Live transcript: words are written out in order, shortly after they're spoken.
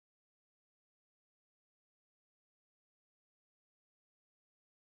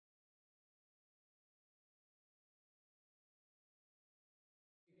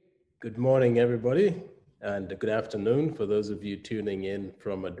Good morning, everybody, and good afternoon for those of you tuning in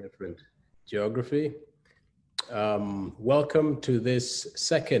from a different geography. Welcome to this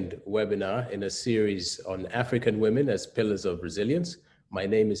second webinar in a series on African women as pillars of resilience. My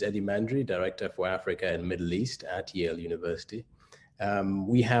name is Eddie Mandry, Director for Africa and Middle East at Yale University.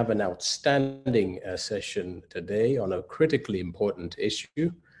 We have an outstanding session today on a critically important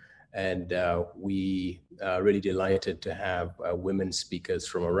issue. And we are really delighted to have women speakers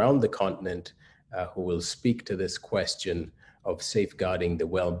from around the continent who will speak to this question of safeguarding the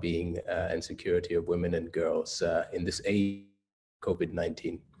well-being and security of women and girls in this age of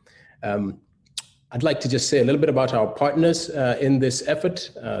COVID-19. I'd like to just say a little bit about our partners in this effort.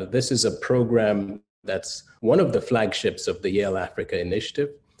 This is a program that's one of the flagships of the Yale Africa Initiative.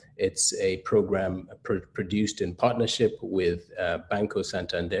 It's a program produced in partnership with Banco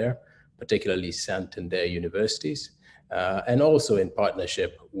Santander, particularly Santander Universities, and also in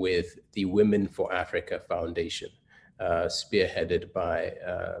partnership with the Women for Africa Foundation, spearheaded by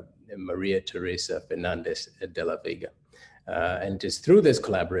Maria Teresa Fernandez de la Vega. And it is through this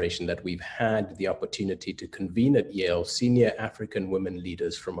collaboration that we've had the opportunity to convene at Yale senior African women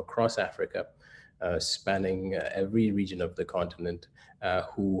leaders from across Africa, spanning every region of the continent,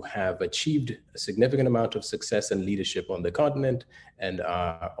 who have achieved a significant amount of success and leadership on the continent and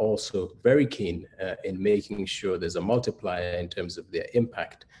are also very keen in making sure there's a multiplier in terms of their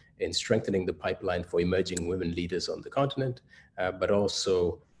impact in strengthening the pipeline for emerging women leaders on the continent, but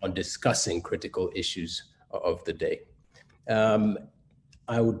also on discussing critical issues of the day.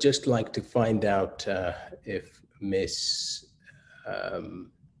 I would just like to find out if Ms.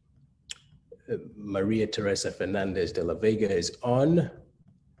 Maria Teresa Fernandez de la Vega is on.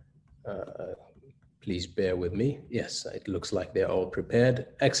 Please bear with me. Yes, it looks like they're all prepared.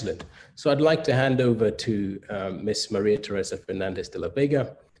 Excellent. So I'd like to hand over to Ms. Maria Teresa Fernandez de la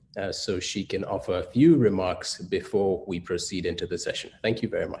Vega so she can offer a few remarks before we proceed into the session. Thank you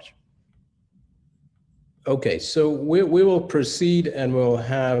very much. Okay, so we will proceed and we'll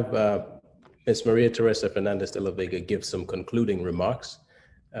have Ms. Maria Teresa Fernandez de la Vega give some concluding remarks.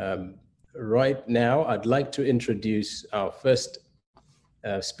 Right now, I'd like to introduce our first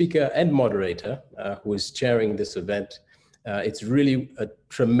speaker and moderator who is chairing this event. It's really a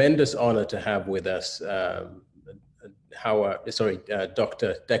tremendous honor to have with us Dr.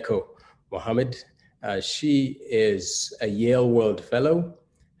 Deko Mohammed. She is a Yale World Fellow.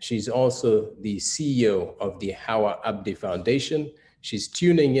 She's also the CEO of the Hawa Abdi Foundation. She's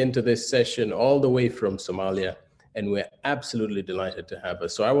tuning into this session all the way from Somalia, and we're absolutely delighted to have her.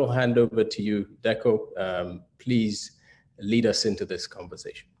 So I will hand over to you, Deko. Please lead us into this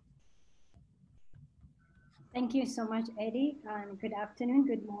conversation. Thank you so much, Eddie. Good afternoon,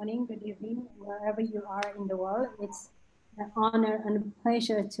 good morning, good evening, wherever you are in the world. It's an honor and a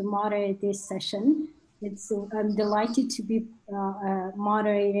pleasure to moderate this session. I'm delighted to be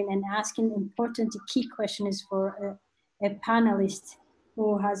moderating and asking important key questions for a panelist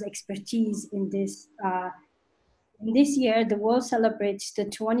who has expertise in this. In this year, the world celebrates the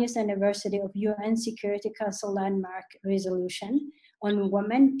 20th anniversary of UN Security Council Landmark Resolution on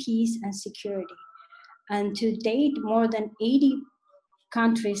Women, Peace, and Security. And to date, more than 80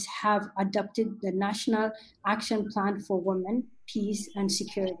 countries have adopted the National Action Plan for Women, Peace, and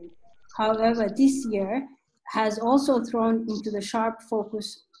Security. However, this year has also thrown into the sharp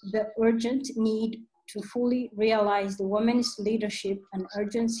focus the urgent need to fully realize the women's leadership and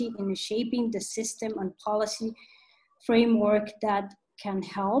urgency in shaping the system and policy framework that can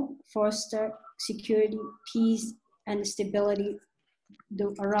help foster security, peace, and stability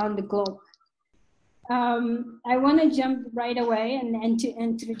around the globe. I want to jump right away and to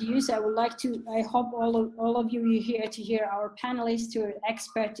introduce, I hope all of you are here to hear our panelists who are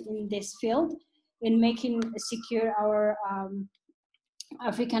experts in this field in making secure our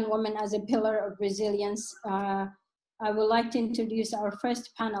African women as a pillar of resilience. I would like to introduce our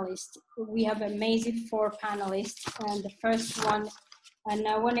first panelist. We have amazing 4 panelists, and the first one, and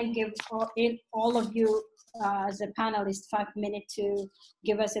I want to give all of you as a panelist 5 minutes to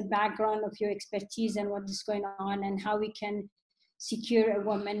give us a background of your expertise and what is going on and how we can secure a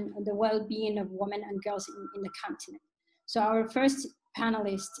woman, the well-being of women and girls in the continent. So our first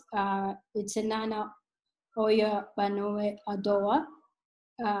panelist, it's Nana Oyebanomi Adowa.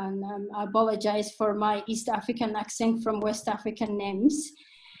 And I apologize for my East African accent from West African names,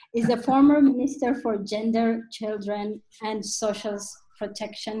 is the former Minister for Gender, Children, and Social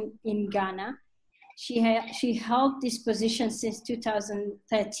Protection in Ghana. She held this position since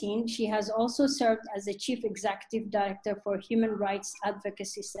 2013. She has also served as the Chief Executive Director for Human Rights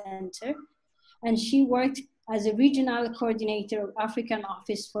Advocacy Center, and she worked as a regional coordinator of African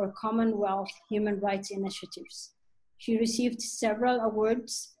Office for Commonwealth Human Rights Initiatives. She received several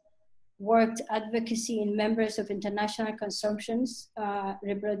awards, worked advocacy in members of international consortiums,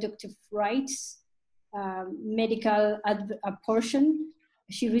 reproductive rights, medical abortion.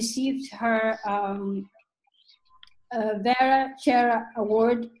 She received her Vera Chair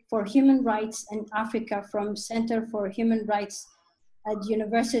Award for Human Rights in Africa from Center for Human Rights at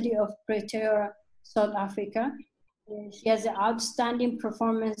University of Pretoria, South Africa. She has an outstanding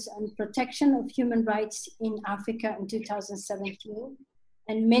performance on protection of human rights in Africa in 2017,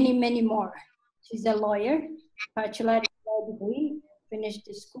 and many, many more. She's a lawyer, bachelor in law degree, finished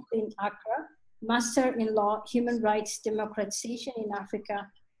the school in Accra, master in law, human rights, democratization in Africa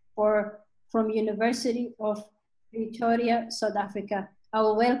from University of Pretoria, South Africa. I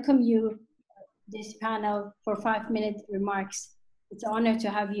will welcome you this panel for 5-minute remarks. It's an honor to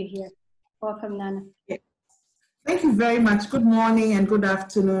have you here. Welcome, Nana. Thank you very much. Good morning and good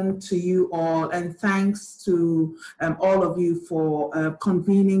afternoon to you all, and thanks to all of you for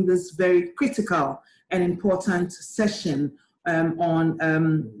convening this very critical and important session on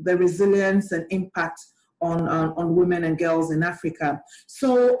the resilience and impact on women and girls in Africa.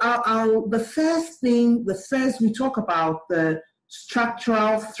 So the first we talk about the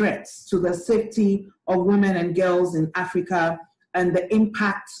structural threats to the safety of women and girls in Africa and the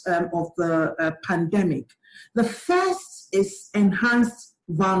impact of the pandemic. The first is enhanced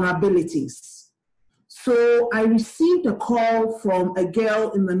vulnerabilities. So I received a call from a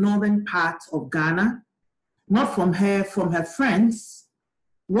girl in the northern part of Ghana, not from her, from her friends.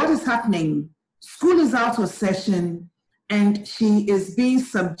 What is happening? School is out of session and she is being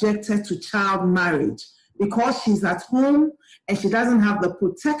subjected to child marriage because she's at home and she doesn't have the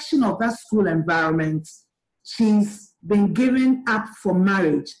protection of that school environment. She's been given up for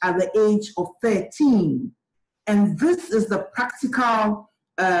marriage at the age of 13. And this is the practical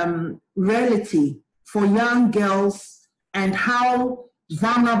reality for young girls and how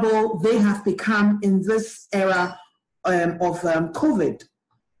vulnerable they have become in this era of COVID.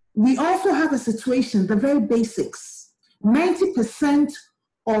 We also have a situation, the very basics. 90%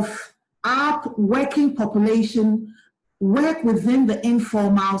 of our working population work within the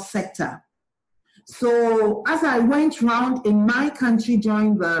informal sector. So as I went around in my country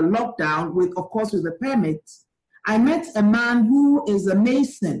during the lockdown, of course with the permits, I met a man who is a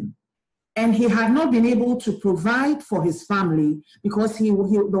mason, and he had not been able to provide for his family because there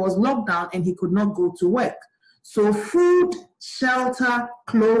was lockdown and he could not go to work. So food, shelter,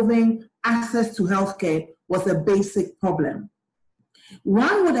 clothing, access to healthcare was a basic problem.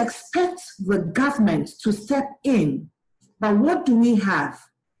 One would expect the government to step in, but what do we have?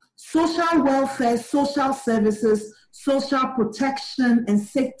 Social welfare, social services, social protection, and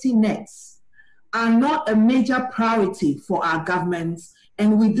safety nets are not a major priority for our governments,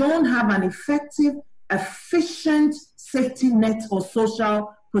 and we don't have an effective, efficient safety net or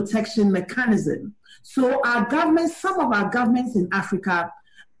social protection mechanism. So our governments, some of our governments in Africa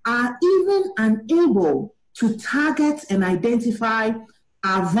are even unable to target and identify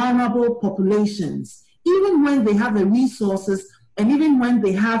our vulnerable populations, even when they have the resources and even when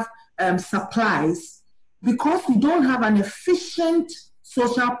they have supplies, because we don't have an efficient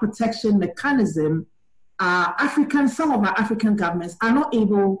social protection mechanism. Some of our African governments are not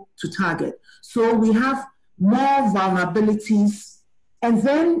able to target. So we have more vulnerabilities. And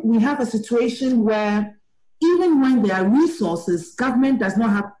then we have a situation where even when there are resources, government does not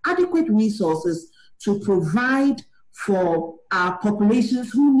have adequate resources to provide for our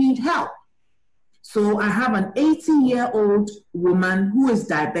populations who need help. So I have an 80-year-old woman who is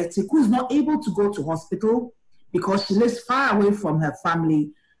diabetic, who is not able to go to hospital because she lives far away from her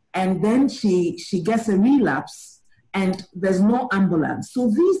family. And then she gets a relapse and there's no ambulance. So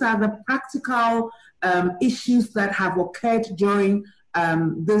these are the practical issues that have occurred during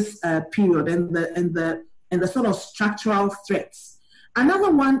this period and the sort of structural threats.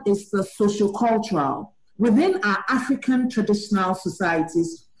 Another one is the sociocultural. Within our African traditional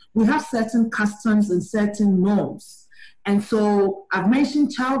societies, we have certain customs and certain norms. And so I've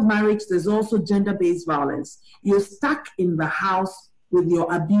mentioned child marriage, there's also gender-based violence. You're stuck in the house with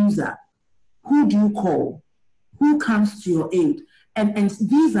your abuser. Who do you call? Who comes to your aid? And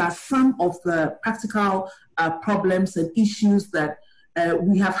these are some of the practical problems and issues that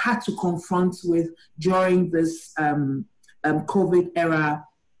we have had to confront with during this COVID era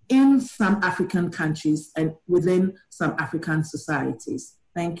in some African countries and within some African societies.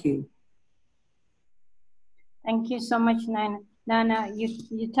 Thank you. Thank you so much, Nana. Nana,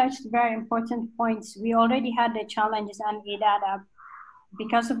 you touched very important points. We already had the challenges and it added up.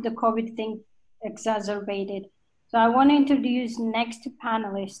 Because of the COVID thing, exacerbated. So I want to introduce next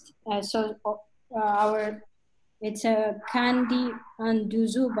panelist. It's Candy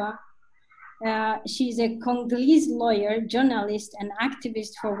Anduzuba. She's a Congolese lawyer, journalist, and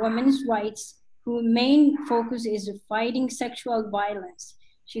activist for women's rights whose main focus is fighting sexual violence.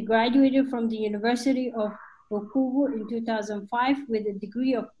 She graduated from the University of Bukavu in 2005 with a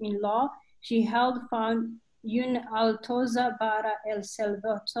degree in law. She helped found Altoza para El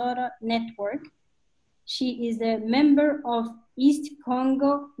Salvador Network. She is a member of East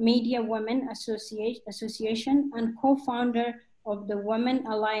Congo Media Women Association and co-founder of the Women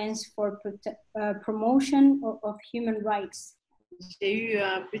Alliance for Promotion of Human Rights. J'ai eu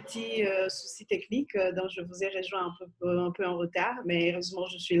un petit souci technique, donc je vous ai rejoint un peu en retard, mais heureusement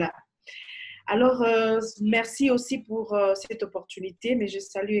je suis là. Alors, merci aussi pour cette opportunité, mais je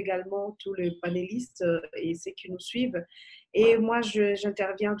salue également tous les panélistes et ceux qui nous suivent. Et moi,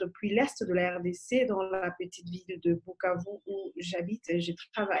 j'interviens depuis l'Est de la RDC, dans la petite ville de Bukavu où j'habite et je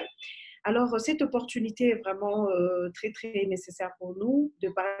travaille. Alors, cette opportunité est vraiment très, très nécessaire pour nous de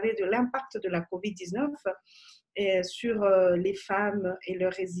parler de l'impact de la COVID-19 sur les femmes et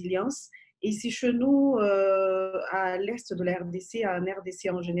leur résilience. Et ici, chez nous, à l'Est de la RDC, en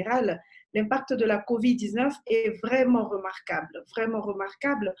RDC en général, l'impact de la COVID-19 est vraiment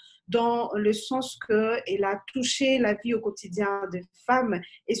remarquable dans le sens qu'elle a touché la vie au quotidien des femmes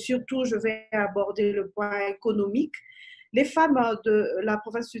et surtout, je vais aborder le point économique. Les femmes de la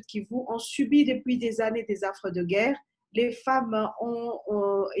province Sud Kivu ont subi depuis des années des affres de guerre. Les femmes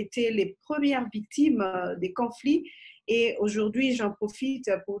ont été les premières victimes des conflits. Et aujourd'hui, j'en profite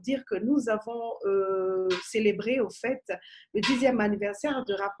pour dire que nous avons célébré au fait le 10e anniversaire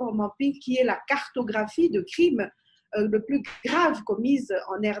de rapport Mamping, qui est la cartographie de crimes le plus grave commise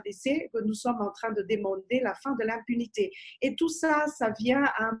en RDC, que nous sommes en train de demander la fin de l'impunité. Et tout ça, ça vient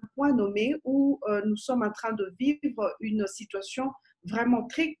à un point nommé où nous sommes en train de vivre une situation vraiment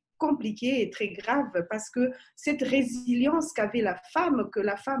très compliquée et très grave, parce que cette résilience qu'avait la femme, que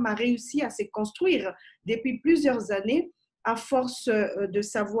la femme a réussi à se construire depuis plusieurs années, à force de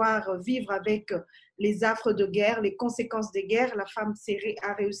savoir vivre avec les affres de guerre, les conséquences des guerres, la femme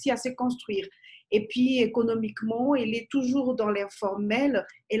a réussi à se construire. Et puis économiquement, elle est toujours dans l'informel,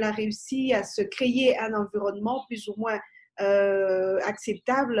 elle a réussi à se créer un environnement plus ou moins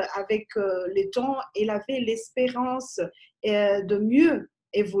acceptable avec le temps. Elle avait l'espérance de mieux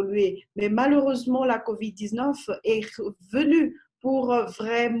évoluer. Mais malheureusement, la COVID-19 est venue pour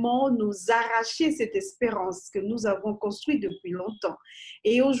vraiment nous arracher cette espérance que nous avons construite depuis longtemps.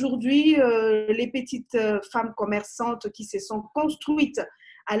 Et aujourd'hui, les petites femmes commerçantes qui se sont construites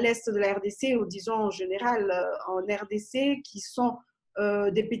à l'est de la RDC, ou disons en général en RDC, qui sont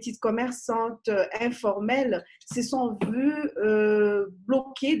des petites commerçantes informelles, se sont vues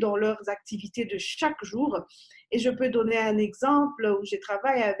bloquées dans leurs activités de chaque jour. Et je peux donner un exemple où je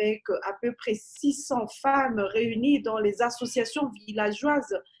travaille avec à peu près 600 femmes réunies dans les associations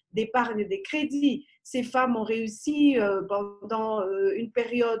villageoises d'épargne et de crédit. Ces femmes ont réussi pendant une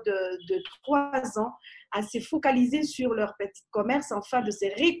période de 3 ans à se focaliser sur leur petit commerce afin de se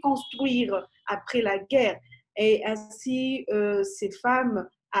reconstruire après la guerre. Et ainsi, ces femmes,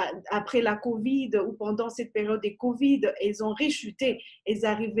 après la Covid ou pendant cette période de Covid, elles ont rechuté. Elles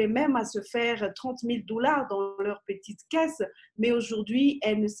arrivaient même à se faire $30 000 dans leur petite caisse, mais aujourd'hui,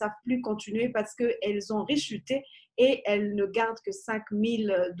 elles ne savent plus continuer parce qu'elles ont rechuté et elles ne gardent que $5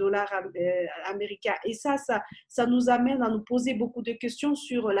 000 américains. Et ça nous amène à nous poser beaucoup de questions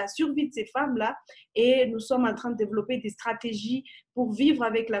sur la survie de ces femmes-là. Et nous sommes en train de développer des stratégies pour vivre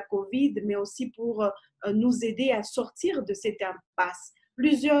avec la Covid, mais aussi pour nous aider à sortir de cette impasse.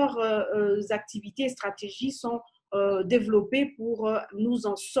 Plusieurs activités et stratégies sont développées pour nous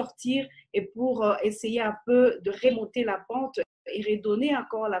en sortir et pour essayer un peu de remonter la pente et redonner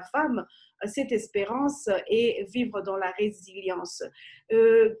encore à la femme cette espérance et vivre dans la résilience.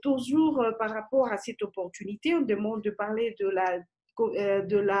 Toujours par rapport à cette opportunité, on demande de parler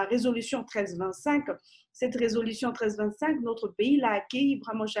de la résolution 1325. Cette résolution 1325, notre pays l'a accueillie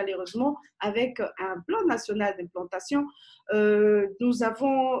vraiment chaleureusement avec un plan national d'implantation. Nous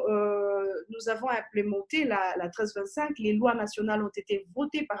avons implémenté la 1325. Les lois nationales ont été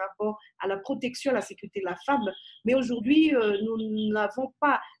votées par rapport à la protection, à la sécurité de la femme. Mais aujourd'hui, nous n'avons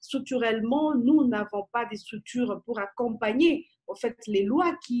pas structurellement, nous n'avons pas des structures pour accompagner en fait les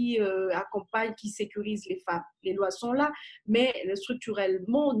lois qui accompagnent, qui sécurisent les femmes. Les lois sont là, mais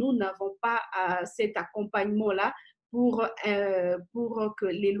structurellement, nous n'avons pas cet accompagnement-là pour que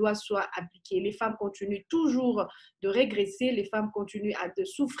les lois soient appliquées. Les femmes continuent toujours de régresser, les femmes continuent de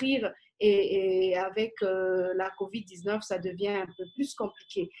souffrir et avec la COVID-19, ça devient un peu plus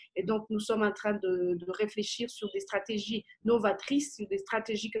compliqué. Et donc, nous sommes en train de réfléchir sur des stratégies novatrices, sur des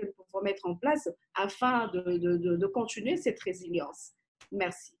stratégies que nous pouvons mettre en place afin de continuer cette résilience.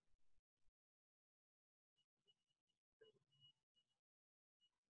 Merci.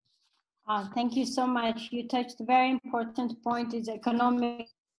 Thank you so much. You touched a very important point, is economic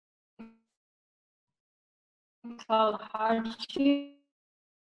hardship.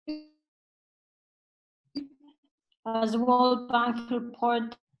 As World Bank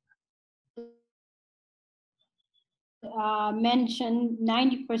report mentioned,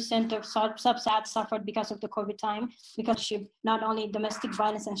 90% of sub-Saharan suffered because of the COVID time, because not only domestic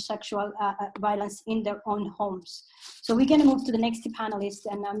violence and sexual violence in their own homes. So we're going to move to the next panelist,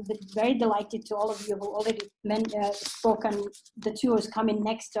 and I'm very delighted to all of you who already spoken, the two is coming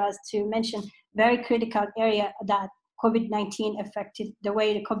next to us to mention very critical area that COVID-19 affected, the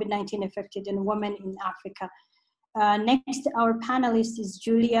way the COVID-19 affected in women in Africa. Next, our panelist is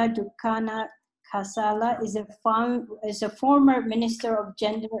Julia Dukana Kasala, is a former Minister of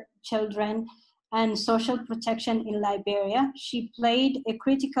Gender, Children, and Social Protection in Liberia. She played a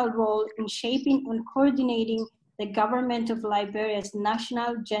critical role in shaping and coordinating the government of Liberia's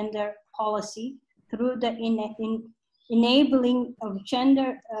national gender policy through the enabling of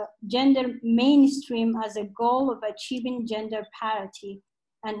gender mainstream as a goal of achieving gender parity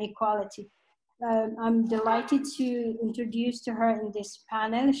and equality. I'm delighted to introduce to her in this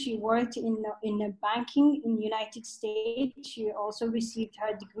panel. She worked in banking in the United States. She also received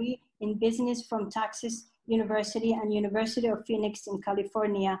her degree in business from Texas University and University of Phoenix in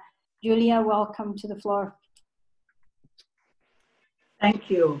California. Julia, welcome to the floor. Thank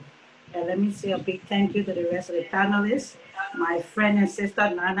you. And let me say a big thank you to the rest of the panelists, my friend and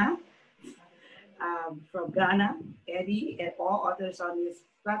sister Nana from Ghana, Eddie, and all others on this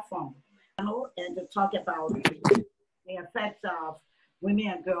platform. And to talk about the effects of women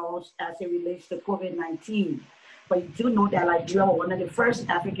and girls as it relates to COVID-19. But you do know that Liberia was one of the first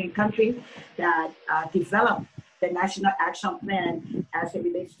African countries that developed the National Action Plan as it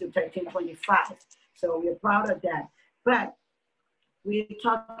relates to 1325. So we're proud of that. But we're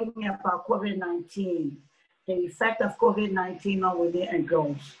talking about COVID-19, the effect of COVID-19 on women and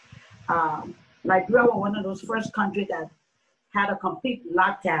girls. Liberia was one of those first countries that had a complete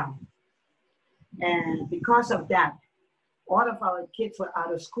lockdown. And because of that, all of our kids were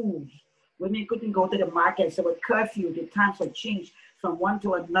out of schools. Women couldn't go to the markets. There was curfew. The times were changed from one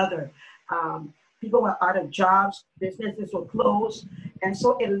to another. People were out of jobs. Businesses were closed. And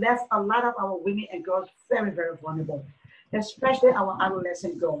so it left a lot of our women and girls very, very vulnerable, especially our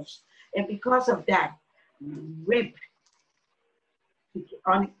adolescent girls. And because of that, rape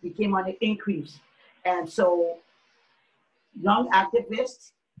became on the increase. And so young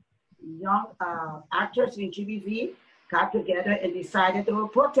activists, young actors in GBV got together and decided to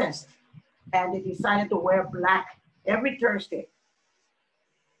protest. And they decided to wear black every Thursday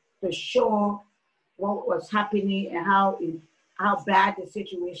to show what was happening and how bad the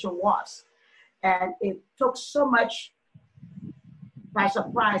situation was. And it took so much by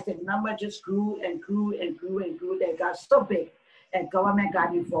surprise. The number just grew and grew and grew and grew. They got so big and government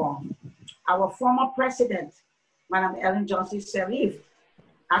got involved. Our former president, Madam Ellen Johnson Sirleaf,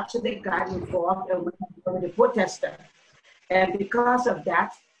 actually got involved with the protester. And because of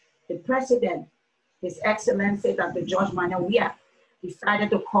that, the president, His Excellency Dr. George Manuel Weah, decided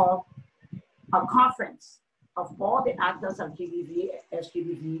to call a conference of all the actors of GBV,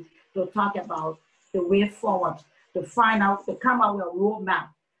 SGBV, to talk about the way forward, to find out, to come out with a roadmap,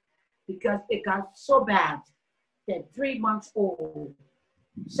 because it got so bad that 3 months old,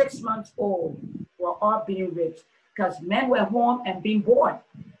 6 months old were all being raped because men were home and being bored.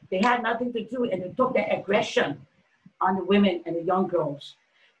 They had nothing to do, and it took their aggression on the women and the young girls.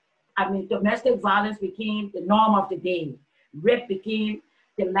 I mean, domestic violence became the norm of the day. Rape became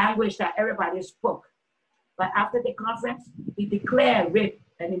the language that everybody spoke. But after the conference, he declared rape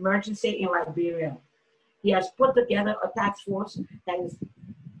an emergency in Liberia. He has put together a task force that is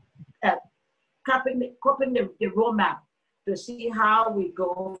copying the roadmap to see how we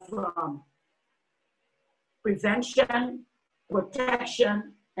go from prevention,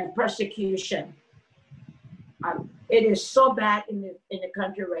 protection, and persecution. It is so bad in the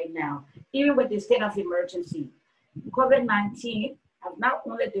country right now, even with the state of emergency. COVID-19 has not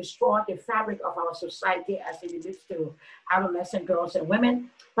only destroyed the fabric of our society as it relates to adolescent girls and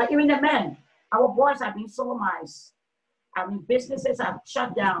women, but even the men. Our boys have been sodomized. I mean, businesses are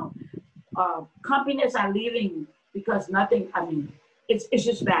shut down. Companies are leaving because nothing, I mean, it's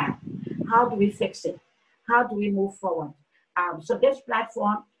just bad. How do we fix it? How do we move forward? So this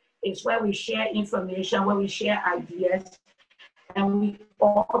platform is where we share information, where we share ideas, and we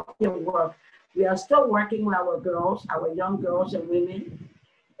all can work. We are still working with our girls, our young girls and women.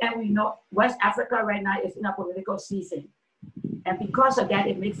 And we know West Africa right now is in a political season. And because of that,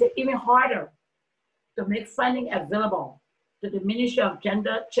 it makes it even harder to make funding available to the Ministry of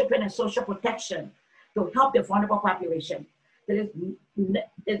Gender, Children, and Social Protection to help the vulnerable population.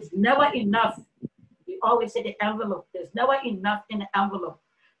 It's never enough. We always say the envelope. There's never enough in the envelope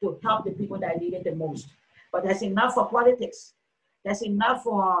to help the people that need it the most. But there's enough for politics. There's enough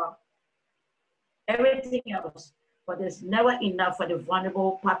for everything else. But there's never enough for the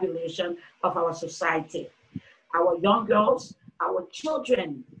vulnerable population of our society. Our young girls, our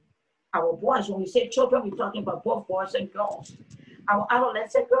children, our boys. When we say children, we're talking about both boys and girls. Our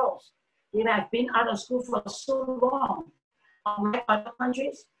adolescent girls, they have been out of school for so long. Unlike other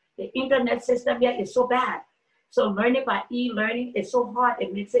countries, the internet system here is so bad. So learning by e-learning is so hard.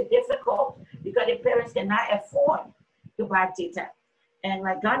 It makes it difficult because the parents cannot afford to buy data. And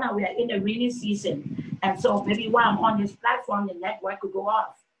like Ghana, we are in the rainy season. And so maybe while I'm on this platform, the network could go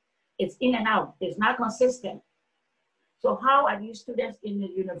off. It's in and out. It's not consistent. So how are these students in the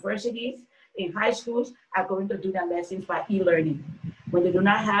universities, in high schools, are going to do their lessons by e-learning when they do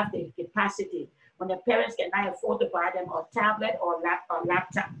not have the capacity, when the parents cannot afford to buy them a tablet or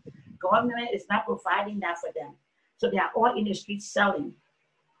laptop? Government is not providing that for them. So they are all in the streets selling.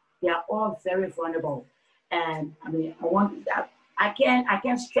 They are all very vulnerable. And I mean, I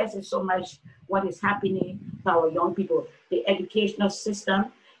can't stress it so much what is happening to our young people. The educational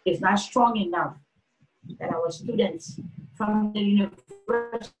system is not strong enough that our students from the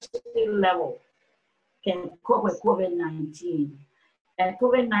university level can cope with COVID-19. And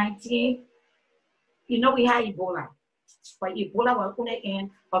COVID-19, you know, we had Ebola, but Ebola was only in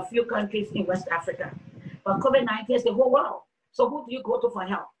a few countries in West Africa. But COVID-19 is the whole world. So who do you go to for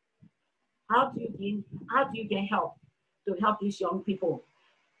help? How do you get help to help these young people?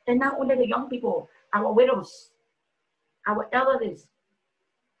 And not only the young people, our widows, our elderly.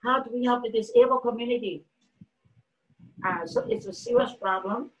 How do we help the disabled community? So it's a serious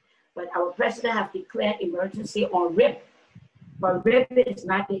problem, but our president has declared emergency on RIP. But RIP is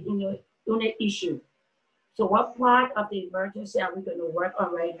not the only issue. So what part of the emergency are we going to work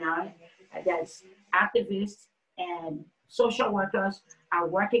on right now? That's activists and social workers are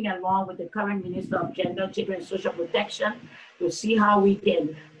working along with the current Minister of Gender, Children, and Social Protection to see how we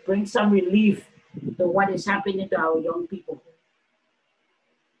can bring some relief to what is happening to our young people.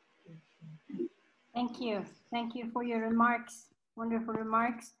 Thank you. Thank you for your remarks, wonderful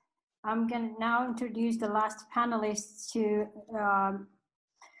remarks. I'm going to now introduce the last panelist to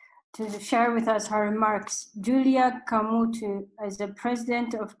share with us her remarks. Julia Kamutu is the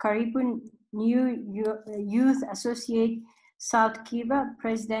president of Karibu New Youth Associate South Kiva,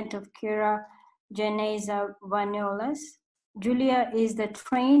 president of Kira Geneza Vanolas. Julia is the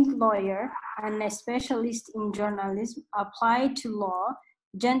trained lawyer and a specialist in journalism applied to law,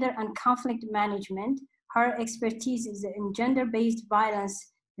 gender and conflict management. Her expertise is in gender-based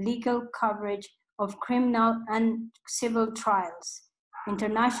violence, legal coverage of criminal and civil trials,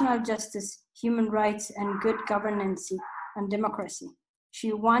 international justice, human rights, and good governance and democracy.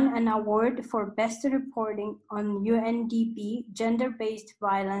 She won an award for best reporting on UNDP gender-based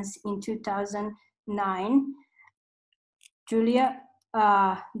violence in 2009. Julia,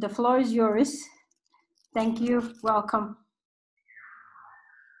 the floor is yours. Thank you. Welcome.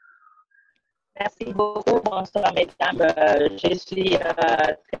 Merci beaucoup. Bonsoir, mesdames. Je suis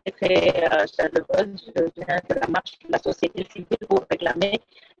très chaleureuse. Je viens de la marche de la société civile pour réclamer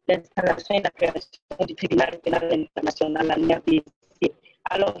l'installation et la création du tribunal pénal international en RDC.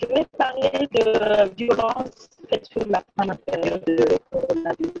 Alors, je vais parler de violence faite sur la femme en période de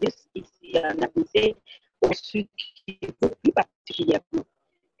coronavirus ici en RDC, au sud Kivu plus particulièrement.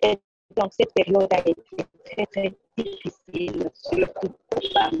 Et donc, cette période a été très, très difficile, surtout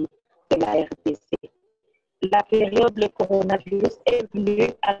aux femmes de la RDC. La période de coronavirus est venue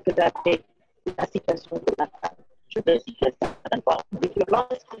aggraver la situation de la femme. Je vais citer certaines formes de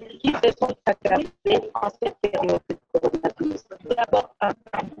violence qui se sont aggravées en cette période de coronavirus. Tout d'abord,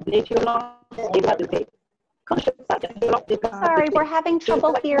 les violences évaluées. Quand je parle de violences, sorry, we're having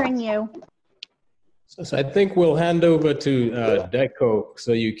trouble hearing you. So I think we'll hand over to Deco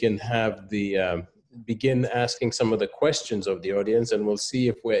so you can have the begin asking some of the questions of the audience, and we'll see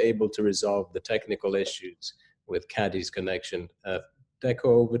if we're able to resolve the technical issues with Caddy's connection. Deco,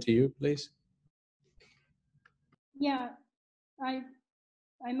 over to you, please. Yeah,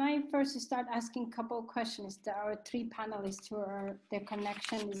 I might first start asking a couple of questions to our three panelists who are, their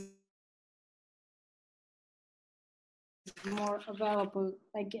connection is more available,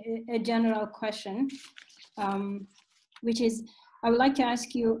 like a general question, which is, I would like to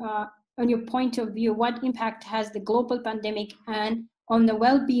ask you, on your point of view, what impact has the global pandemic and on the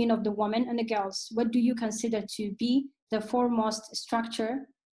well-being of the women and the girls? What do you consider to be the foremost structure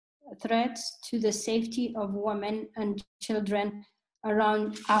threats to the safety of women and children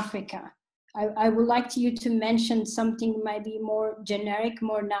around Africa? I would like you to mention something maybe more generic,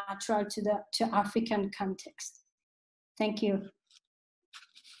 more natural to African context. Thank you.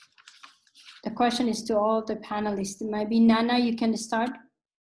 The question is to all the panelists. Maybe Nana, you can start.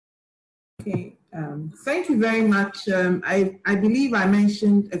 Okay, thank you very much. I believe I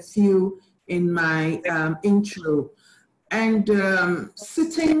mentioned a few in my intro. And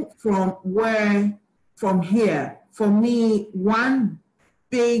sitting from here, for me, one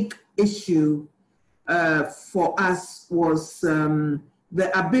big issue for us was the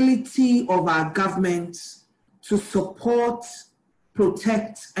ability of our government to support,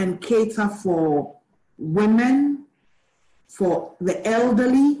 protect, and cater for women, for the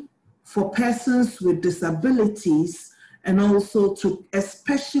elderly, for persons with disabilities, and also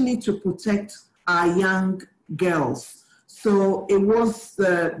especially to protect our young girls. So it was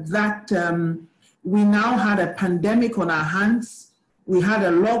that we now had a pandemic on our hands. We had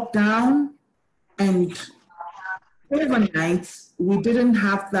a lockdown, and overnight, we didn't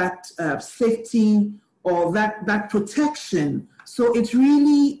have that safety or that protection. So it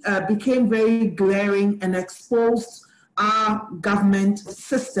really became very glaring and exposed our government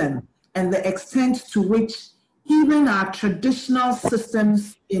system and the extent to which even our traditional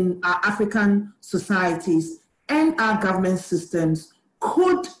systems in our African societies and our government systems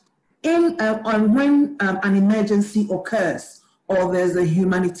could, when an emergency occurs or there's a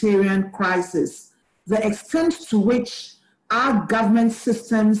humanitarian crisis, the extent to which our government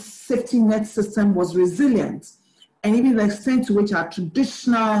system's safety net system was resilient, and even the extent to which our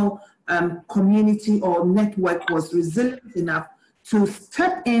traditional community or network was resilient enough to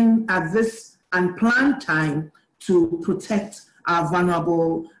step in at this unplanned time to protect our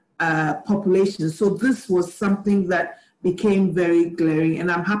vulnerable population. So this was something that became very glaring,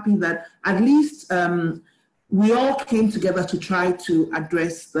 and I'm happy that at least we all came together to try to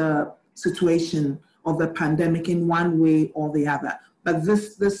address the situation of the pandemic in one way or the other. But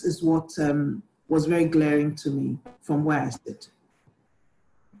this is what was very glaring to me from where I sit.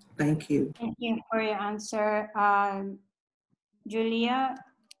 Thank you. Thank you for your answer. Julia,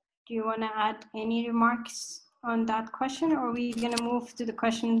 do you want to add any remarks on that question, or are we going to move to the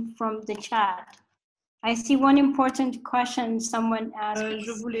question from the chat? I see one important question someone asked.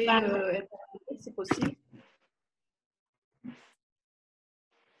 Je voulais c'est possible.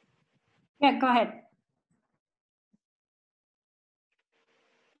 Yeah, go ahead.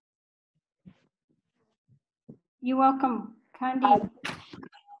 You're welcome, Candy.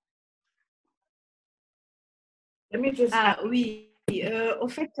 Oui, au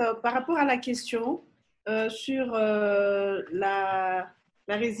fait, par rapport à la question sur la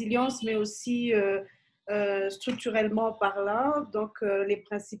résilience, mais aussi structurellement parlant, donc les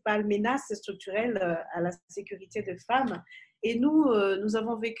principales menaces structurelles à la sécurité des femmes. Et nous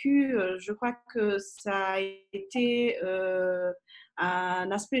avons vécu, je crois que ça a été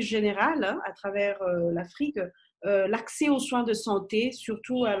un aspect général à travers l'Afrique, l'accès aux soins de santé,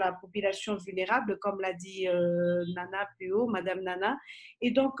 surtout à la population vulnérable, comme l'a dit Nana plus haut, Madame Nana.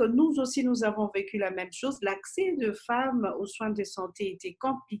 Et donc, nous aussi, nous avons vécu la même chose. L'accès de femmes aux soins de santé était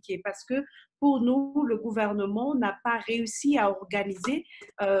compliqué parce que pour nous, le gouvernement n'a pas réussi à organiser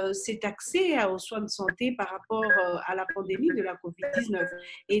cet accès aux soins de santé par rapport à la pandémie de la COVID-19.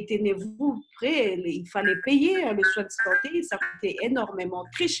 Et tenez-vous prêts, il fallait payer les soins de santé, ça coûtait énormément,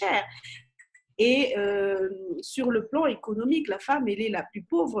 très cher. Et sur le plan économique, la femme, elle est la plus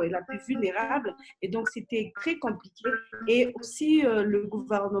pauvre et la plus vulnérable. Et donc, c'était très compliqué. Et aussi, le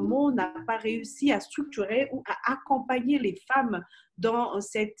gouvernement n'a pas réussi à structurer ou à accompagner les femmes dans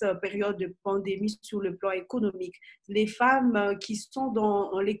cette période de pandémie sur le plan économique. Les femmes qui sont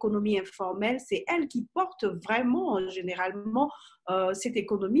dans l'économie informelle, c'est elles qui portent vraiment, généralement, cette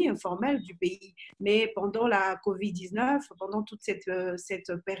économie informelle du pays. Mais pendant la COVID-19, pendant toute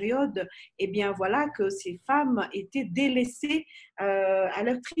cette période, eh bien voilà que ces femmes étaient délaissées à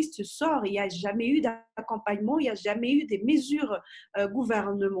leur triste sort. Il n'y a jamais eu d'accompagnement, il n'y a jamais eu des mesures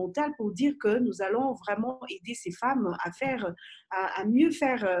gouvernementales pour dire que nous allons vraiment aider ces femmes à mieux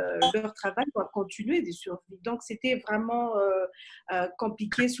faire leur travail pour continuer de survivre. Donc, c'était vraiment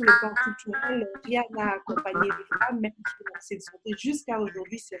compliqué sur le plan culturel. Rien n'a accompagné les femmes, même sur l'accès de santé. Jusqu'à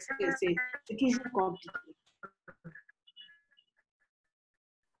aujourd'hui, c'est toujours compliqué.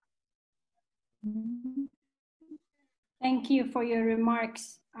 Thank you for your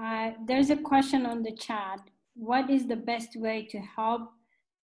remarks. There's a question on the chat. What is the best way to help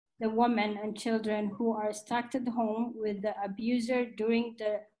the women and children who are stuck at home with the abuser during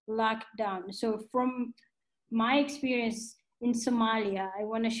the lockdown? So from my experience in Somalia, I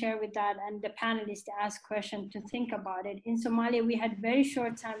want to share with that and the panelists to ask questions to think about it. In Somalia, we had very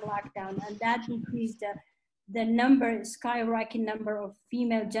short time lockdown, and that increased the skyrocketing number of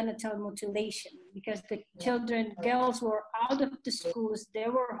female genital mutilation, because the girls were out of the schools, they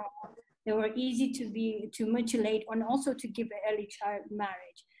were home, they were easy to mutilate and also to give early child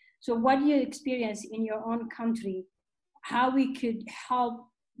marriage. So what do you experience in your own country, how we could help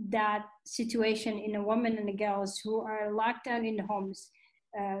that situation in a woman and the girls who are locked down in homes,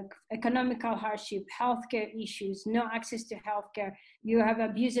 economical hardship, healthcare issues, no access to healthcare, you have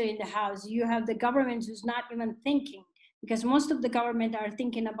abuser in the house, you have the government who's not even thinking, because most of the government are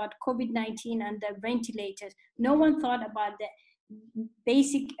thinking about COVID-19 and the ventilators. No one thought about the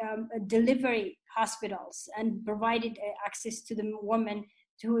basic delivery hospitals and provided access to the women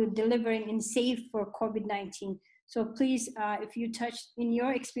to delivering in safe for COVID-19. So please, if you touch in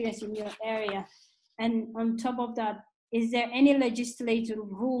your experience in your area, and on top of that, is there any legislative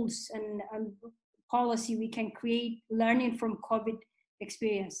rules and policy we can create learning from COVID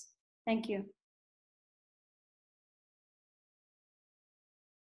experience? Thank you.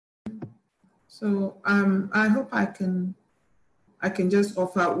 So I hope I can just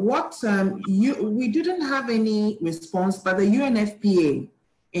offer what we didn't have any response, but the UNFPA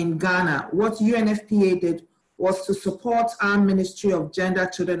in Ghana, what UNFPA did was to support our Ministry of Gender,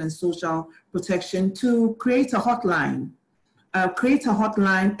 Children and Social Protection to create a hotline,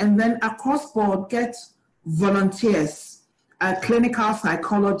 and then across board get volunteers, clinical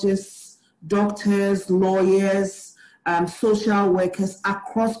psychologists, doctors, lawyers, social workers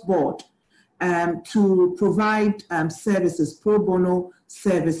across board to provide services, pro bono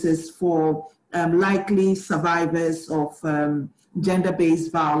services for likely survivors of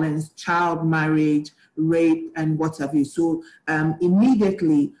gender-based violence, child marriage, rape, and what have you. So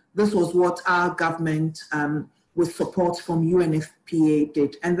immediately, this was what our government, with support from UNFPA,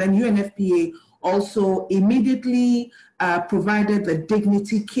 did. And then UNFPA also immediately provided the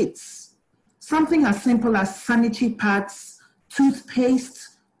dignity kits, something as simple as sanitary pads,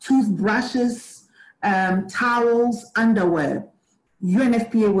 toothpaste, toothbrushes, towels, underwear.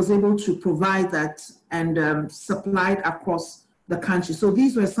 UNFPA was able to provide that and supplied across the country. So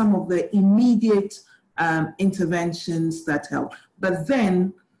these were some of the immediate interventions that helped. But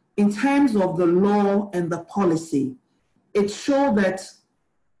then, in terms of the law and the policy, it showed that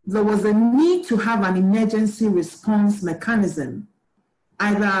there was a need to have an emergency response mechanism,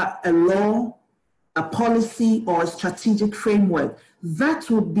 either a law, a policy, or a strategic framework that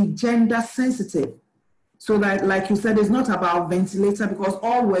would be gender sensitive. So that, like you said, it's not about ventilator, because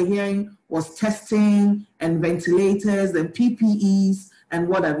all we're hearing was testing and ventilators and PPEs and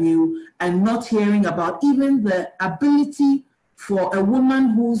what have you, and not hearing about even the ability for a woman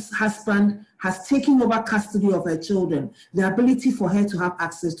whose husband has taken over custody of her children, the ability for her to have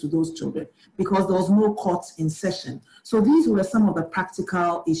access to those children, because there was no court in session. So these were some of the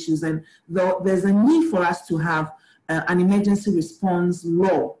practical issues, and there's a need for us to have an emergency response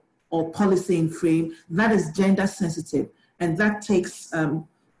law or policy in frame that is gender sensitive, and that takes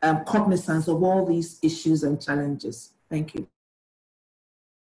cognizance of all these issues and challenges. Thank you.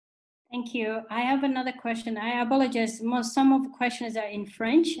 Thank you. I have another question. I apologize. Some of the questions are in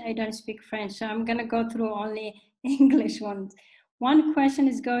French. I don't speak French, so I'm going to go through only English ones. One question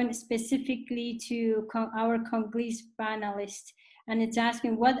is going specifically to our Congolese panelists, and it's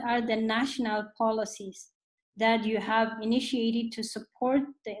asking, what are the national policies that you have initiated to support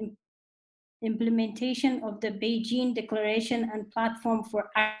the implementation of the Beijing Declaration and Platform for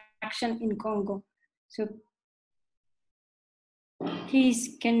Action in Congo? So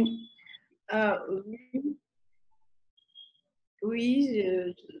please, can...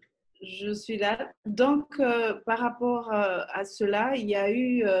 Oui, je suis là. Donc, par rapport à cela, il y a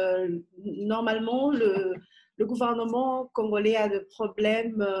eu, normalement, le gouvernement congolais a le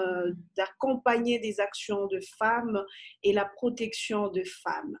problème d'accompagner des actions de femmes et la protection de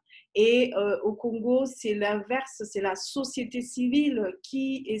femmes. Et au Congo, c'est l'inverse, c'est la société civile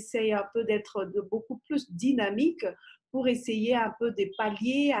qui essaye un peu d'être beaucoup plus dynamique pour essayer un peu de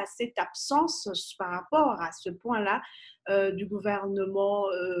pallier à cette absence par rapport à ce point-là du gouvernement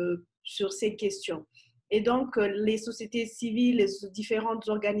sur ces questions. Et donc, les sociétés civiles, les différentes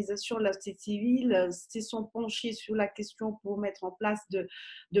organisations de la société civile se sont penchées sur la question pour mettre en place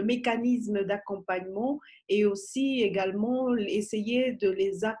de mécanismes d'accompagnement et aussi également essayer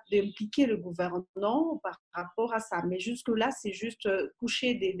d'impliquer le gouvernement par rapport à ça. Mais jusque-là, c'est juste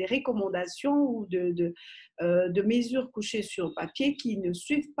coucher des recommandations ou de mesures couchées sur papier qui ne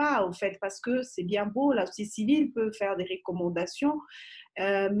suivent pas, en fait, parce que c'est bien beau, la société civile peut faire des recommandations,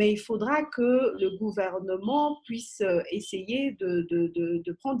 mais il faudra que le gouvernement puisse essayer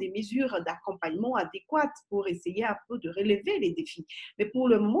de prendre des mesures d'accompagnement adéquates pour essayer un peu de relever les défis. Mais pour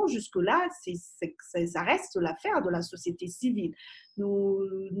le moment, jusque-là, ça reste l'affaire de la société civile.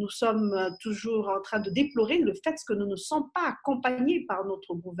 Nous sommes toujours en train de déplorer le fait que nous ne sommes pas accompagnés par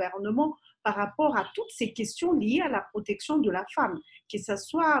notre gouvernement par rapport à toutes ces questions liées à la protection de la femme, que ce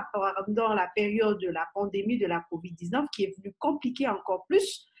soit pendant la période de la pandémie de la COVID-19 qui est venue compliquer encore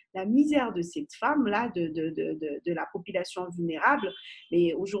plus la misère de cette femme-là, de la population vulnérable.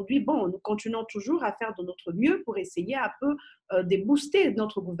 Mais aujourd'hui, bon, nous continuons toujours à faire de notre mieux pour essayer un peu de booster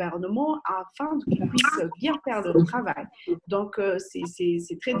notre gouvernement afin qu'il puisse bien faire le travail. Donc,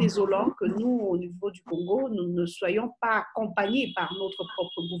 c'est très désolant que nous, au niveau du Congo, nous ne soyons pas accompagnés par notre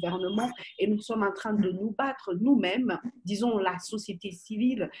propre gouvernement et nous sommes en train de nous battre nous-mêmes, disons la société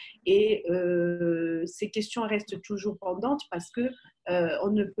civile, et ces questions restent toujours pendantes parce que on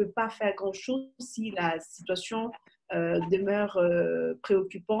ne peut pas faire grand-chose si la situation demeure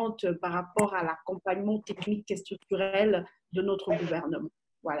préoccupante par rapport à l'accompagnement technique et structurel de notre gouvernement.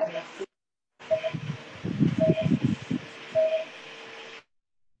 Voilà.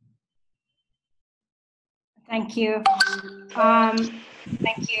 Thank you.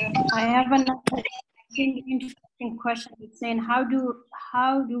 Thank you. I have another interesting question. It's saying, how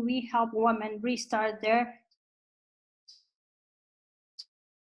do we help women restart their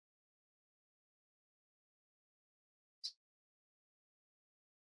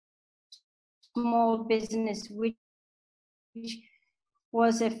small business, which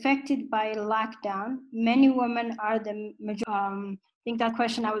was affected by lockdown? Many women are the majority. I think that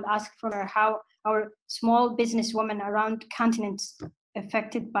question I would ask for her, how our small business women around continents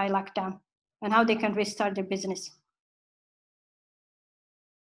affected by lockdown and how they can restart their business.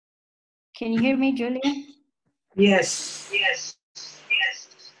 Can you hear me, Julia? Yes.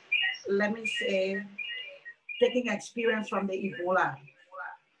 Let me say, taking experience from the Ebola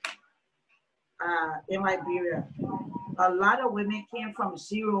in Liberia, a lot of women came from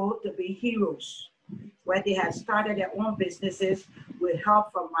zero to be heroes, where they had started their own businesses with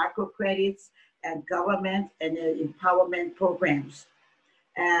help from microcredits and government and empowerment programs.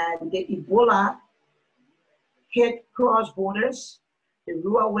 And the Ebola hit cross borders, the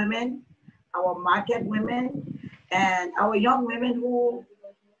rural women, our market women, and our young women who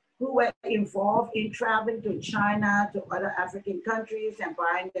were involved in traveling to China, to other African countries and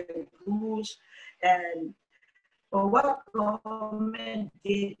buying their goods. And what government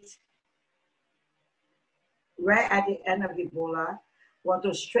did right at the end of Ebola was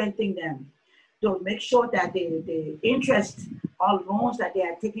to strengthen them, to make sure that the interest on loans that they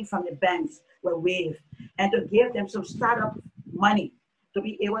are taking from the banks were waived, and to give them some startup money to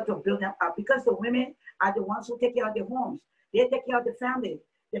be able to build them up. Because the women are the ones who take care of their homes. They take care of the family.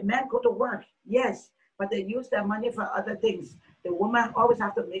 The men go to work, yes, but they use their money for other things. The woman always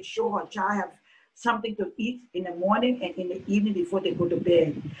have to make sure her child have something to eat in the morning and in the evening before they go to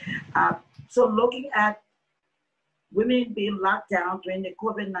bed. So looking at women being locked down during the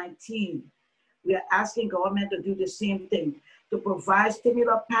COVID-19, we are asking government to do the same thing, to provide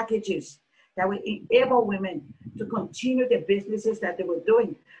stimulus packages that will enable women to continue the businesses that they were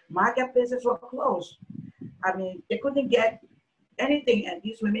doing. Marketplaces were closed. I mean, they couldn't get anything, and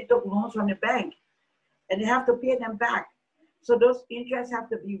these women took loans from the bank, and they have to pay them back. So those interests have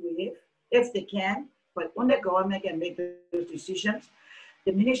to be waived if they can, but only government can make those decisions.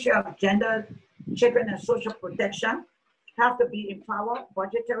 The Ministry of Gender, Children and Social Protection have to be empowered.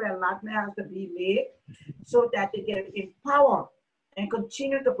 Budgetary allotment has to be made so that they can empower and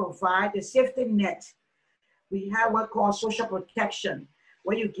continue to provide the safety net. We have what called social protection,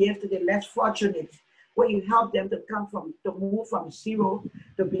 where you give to the less fortunate, where you help them to move from zero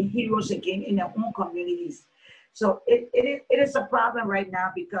to be heroes again in their own communities. So it is a problem right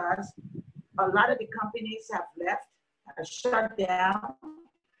now because a lot of the companies have left, have shut down.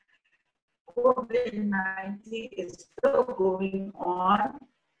 COVID-19 is still going on.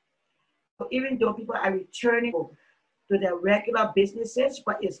 even though people are returning to their regular businesses,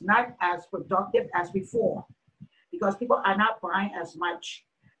 but it's not as productive as before because people are not buying as much.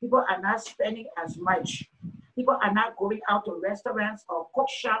 People are not spending as much. People are not going out to restaurants or cook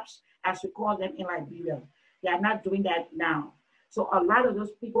shops, as we call them in Liberia. They are not doing that now. So a lot of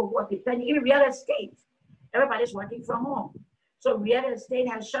those people who are depending, even real estate, everybody's working from home. So real estate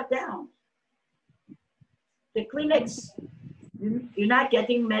has shut down. The clinics, you're not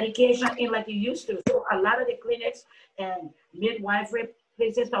getting medication in like you used to. So a lot of the clinics and midwifery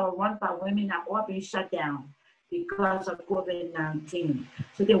places that were run by women are all being shut down because of COVID-19.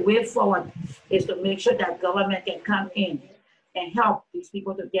 So the way forward is to make sure that government can come in and help these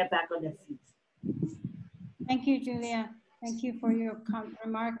people to get back on their feet. Thank you, Julia. Thank you for your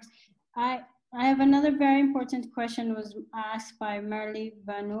remarks. I have another very important question was asked by Merle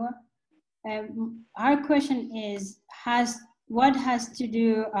Vanua. Our question is, what has to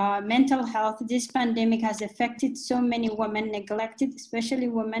do mental health? This pandemic has affected so many women, neglected, especially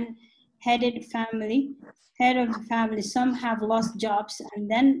women, head of the family. Some have lost jobs, and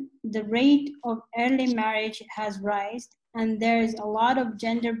then the rate of early marriage has risen, and there is a lot of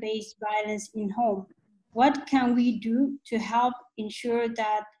gender-based violence in home. What can we do to help ensure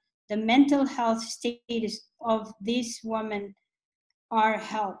that the mental health status of these women are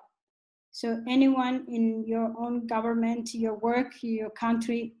helped? So anyone in your own government, your work, your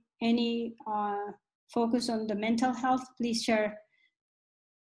country, any focus on the mental health, please share.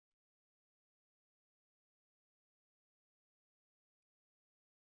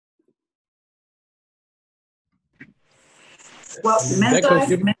 Well,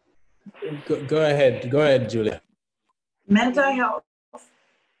 go ahead, Julia. Mental health,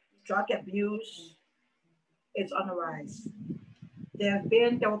 drug abuse is on the rise. There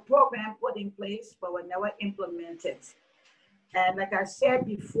were programs put in place, but were never implemented. And like I said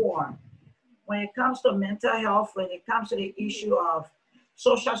before, when it comes to mental health, when it comes to the issue of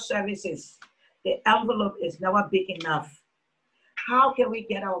social services, the envelope is never big enough. How can we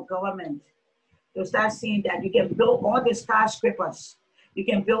get our government to start seeing that you can build all the skyscrapers, you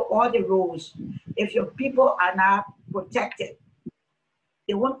can build all the roads. If your people are not protected,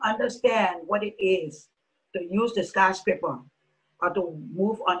 they won't understand what it is to use the skyscraper or to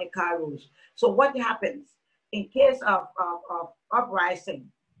move on the car roads. So what happens in case of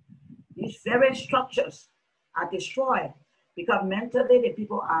uprising? These very structures are destroyed because mentally the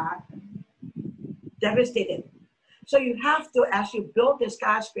people are devastated. So you have to, as you build the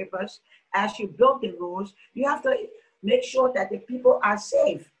skyscrapers, as you build the roads, you have to make sure that the people are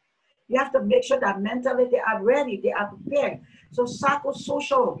safe. You have to make sure that mentally they are ready, they are prepared. So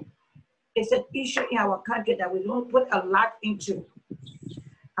psychosocial is an issue in our country that we don't put a lot into.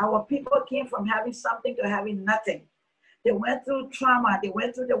 Our people came from having something to having nothing. They went through trauma, they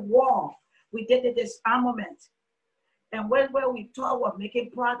went through the war. We did the disarmament. And when we thought we were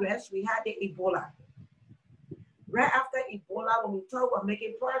making progress, we had the Ebola. Right after Ebola, when we thought we were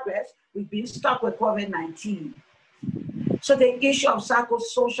making progress, we've been stuck with COVID-19. So the issue of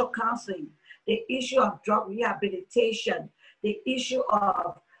psychosocial counseling, the issue of drug rehabilitation, the issue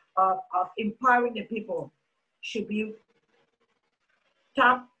of empowering the people should be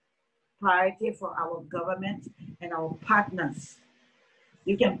top priority for our government and our partners.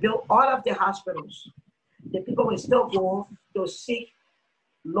 You can build all of the hospitals. The people will still go to seek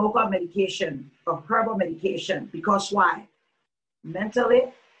local medication or herbal medication because why?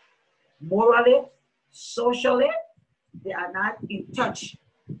 Mentally, morally, socially, they are not in touch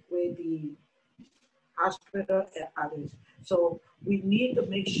with the hospital and others. So we need to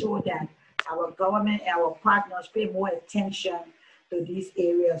make sure that our government and our partners pay more attention to these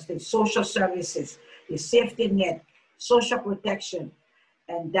areas, the social services, the safety net, social protection,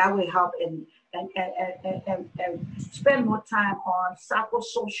 and that will help and spend more time on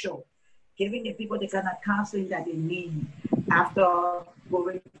psychosocial, giving the people the kind of counseling that they need after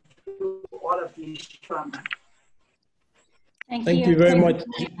going through all of these trauma. Thank you very much.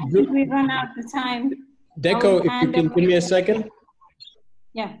 We run out of time. Deco, if you can give me a second.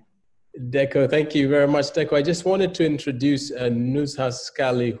 Yeah. Deco, thank you very much, Deco. I just wanted to introduce Nuzha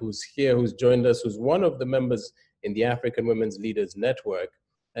Scali, who's here, who's joined us, who's one of the members in the African Women's Leaders Network.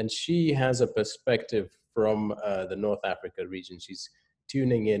 And she has a perspective from the North Africa region. She's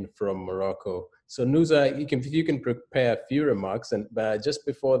tuning in from Morocco. So Nuzha, if you can prepare a few remarks. And just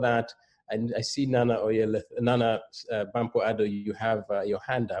before that, and I see Nana Bampo Addo, you have your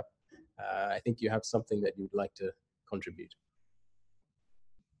hand up. I think you have something that you'd like to contribute.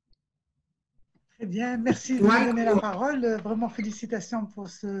 Très bien, merci de me donner la parole. Vraiment félicitations pour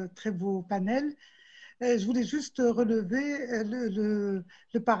ce très beau panel. Je voulais juste relever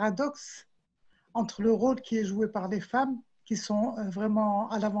le paradoxe entre le rôle qui est joué par les femmes, qui sont vraiment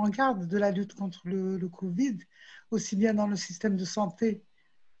à l'avant-garde de la lutte contre le Covid, aussi bien dans le système de santé,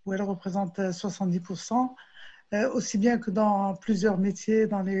 où elles représentent 70%, aussi bien que dans plusieurs métiers,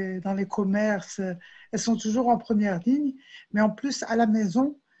 dans les commerces. Elles sont toujours en première ligne, mais en plus à la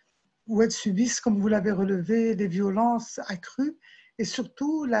maison, où elles subissent, comme vous l'avez relevé, les violences accrues et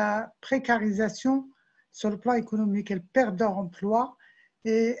surtout la précarisation sur le plan économique. Elles perdent leur emploi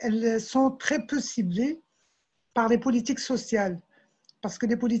et elles sont très peu ciblées par les politiques sociales. Parce que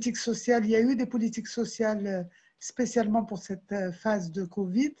les politiques sociales, il y a eu des politiques sociales spécialement pour cette phase de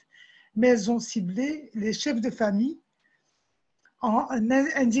Covid, mais elles ont ciblé les chefs de famille en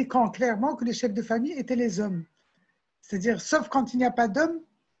indiquant clairement que les chefs de famille étaient les hommes. C'est-à-dire, sauf quand il n'y a pas d'hommes,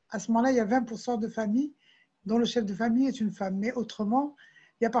 à ce moment-là, il y a 20% de familles dont le chef de famille est une femme. Mais autrement,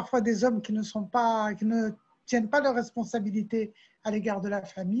 il y a parfois des hommes qui ne tiennent pas leurs responsabilités à l'égard de la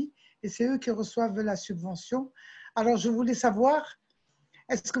famille, et c'est eux qui reçoivent la subvention. Alors, je voulais savoir,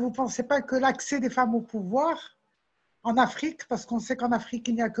 est-ce que vous ne pensez pas que l'accès des femmes au pouvoir en Afrique, parce qu'on sait qu'en Afrique,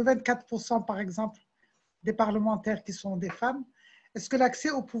 il n'y a que 24%, par exemple, des parlementaires qui sont des femmes, est-ce que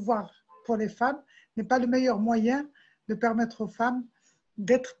l'accès au pouvoir pour les femmes n'est pas le meilleur moyen de permettre aux femmes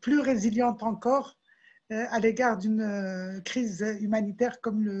d'être plus résilientes encore à l'égard d'une crise humanitaire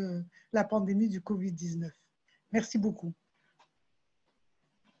comme la pandémie du Covid-19? Merci beaucoup.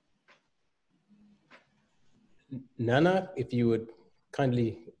 Nana, if you would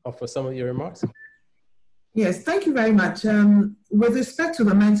kindly offer some of your remarks. Yes, thank you very much. With respect to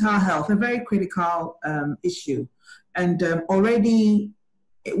the mental health, a very critical issue. And already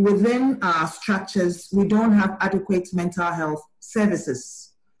within our structures, we don't have adequate mental health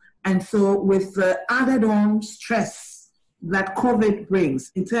services. And so with the added on stress that COVID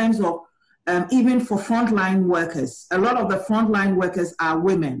brings in terms of even for frontline workers, a lot of the frontline workers are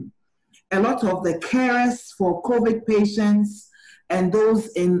women. A lot of the carers for COVID patients and those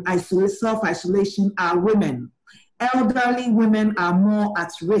in self-isolation are women. Elderly women are more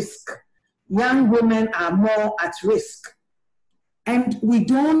at risk. Young women are more at risk. And we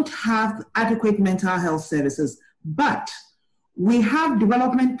don't have adequate mental health services, but we have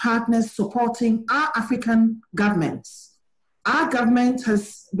development partners supporting our African governments. Our government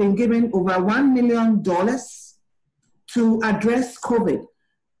has been given over $1 million to address COVID.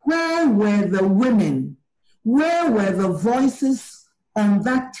 Where were the women? Where were the voices on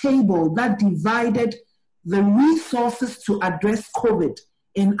that table that divided the resources to address COVID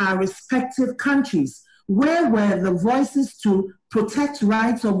in our respective countries? Where were the voices to protect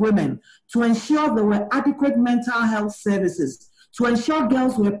rights of women, to ensure there were adequate mental health services, to ensure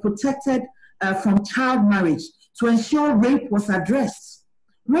girls were protected from child marriage, to ensure rape was addressed?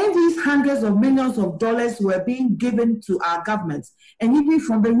 When these hundreds of millions of dollars were being given to our governments, and even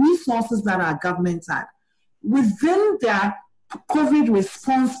from the resources that our governments had, within their COVID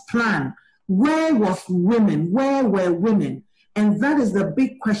response plan, where was women? Where were women? And that is the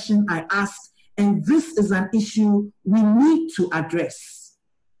big question I asked. And this is an issue we need to address.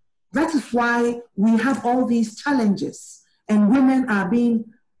 That is why we have all these challenges, and women are being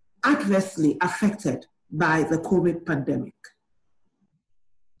adversely affected by the COVID pandemic.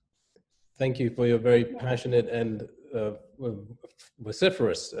 Thank you for your very passionate and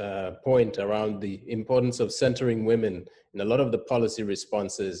vociferous point around the importance of centering women in a lot of the policy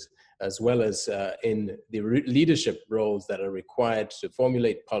responses, as well as in the leadership roles that are required to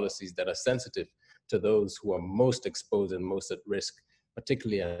formulate policies that are sensitive to those who are most exposed and most at risk,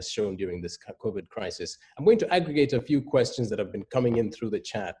 particularly as shown during this COVID crisis. I'm going to aggregate a few questions that have been coming in through the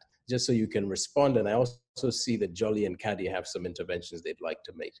chat, just so you can respond. And I also see that Jolly and Caddy have some interventions they'd like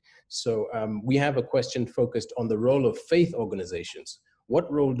to make. So we have a question focused on the role of faith organizations. What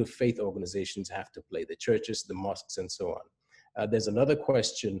role do faith organizations have to play? The churches, the mosques, and so on. There's another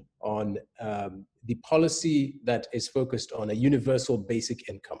question on the policy that is focused on a universal basic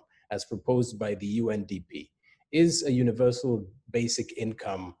income as proposed by the UNDP. Is a universal basic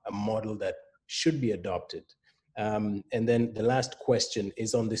income a model that should be adopted? And then the last question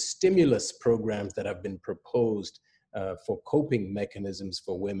is on the stimulus programs that have been proposed for coping mechanisms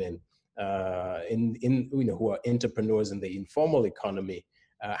for women who are entrepreneurs in the informal economy.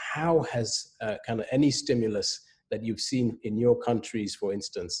 How has kind of any stimulus that you've seen in your countries, for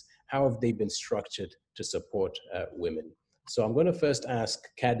instance, how have they been structured to support women? So I'm going to first ask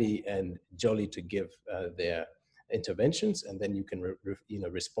Caddy and Jolly to give their interventions, and then you can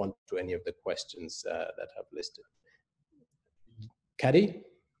respond to any of the questions that I've listed. Caddy?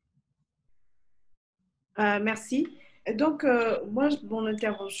 Merci. Et donc, moi, mon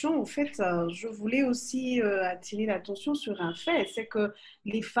intervention, en fait, je voulais aussi attirer l'attention sur un fait, c'est que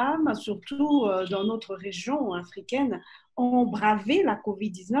les femmes, surtout dans notre région africaine, ont bravé la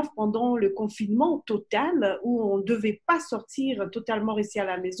COVID-19 pendant le confinement total où on ne devait pas sortir totalement rester à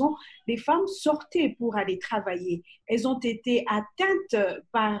la maison. Les femmes sortaient pour aller travailler. Elles ont été atteintes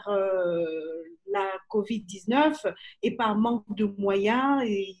par la COVID-19 et par manque de moyens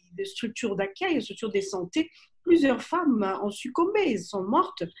et de structures d'accueil, de structures de santé. Plusieurs femmes ont succombé, elles sont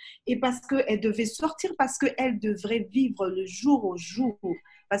mortes, et parce qu'elles devaient sortir, parce qu'elles devraient vivre le jour au jour,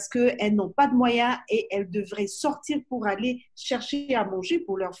 parce qu'elles n'ont pas de moyens et elles devraient sortir pour aller chercher à manger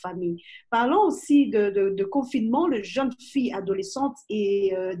pour leur famille. Parlons aussi de confinement, les jeunes filles, adolescentes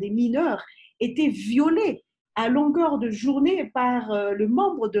et des mineurs étaient violées à longueur de journée par le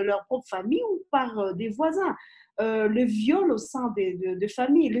membre de leur propre famille ou par des voisins. Le viol au sein de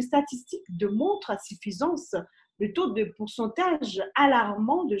familles, les statistiques démontrent à suffisance le taux de pourcentage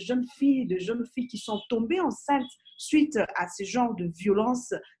alarmant de jeunes filles qui sont tombées enceintes suite à ce genre de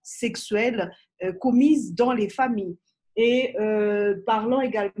violences sexuelles commises dans les familles. Et parlons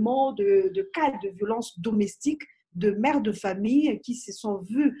également de cas de violences domestiques, de mères de famille qui se sont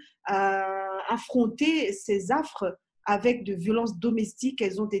vues affronter ces affres avec de violences domestiques.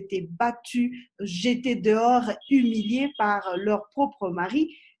 Elles ont été battues, jetées dehors, humiliées par leur propre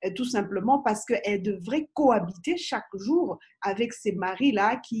mari, tout simplement parce qu'elles devraient cohabiter chaque jour avec ces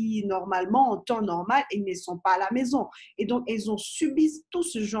maris-là qui, normalement, en temps normal, ils ne sont pas à la maison. Et donc, elles ont subi tout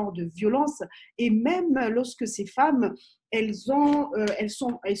ce genre de violence. Et même lorsque ces femmes, elles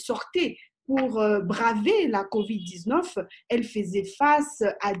sortaient pour braver la COVID-19, elle faisait face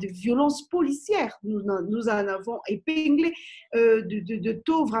à de violences policières. Nous en avons épinglé de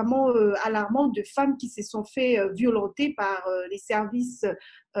taux vraiment alarmants de femmes qui se sont fait violenter par les services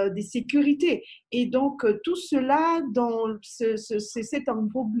de sécurité. Et donc, tout cela, dans cet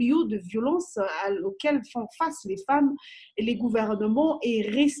imbroglio de violence auquel font face les femmes et les gouvernements, est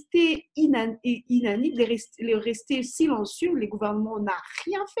resté inanime, resté silencieux. Les gouvernements n'ont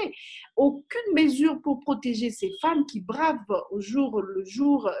rien fait. Aucune mesure pour protéger ces femmes qui bravent au jour le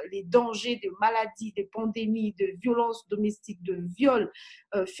jour les dangers de maladies, de pandémies, de violences domestiques, de viols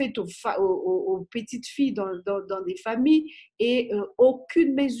faits aux petites filles dans des familles, et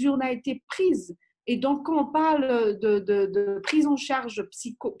aucune mesure n'a été prise. Et donc, quand on parle de prise en charge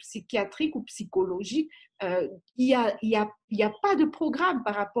psychiatrique ou psychologique, il y a pas de programme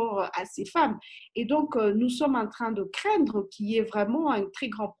par rapport à ces femmes. Et donc, nous sommes en train de craindre qu'il y ait vraiment un très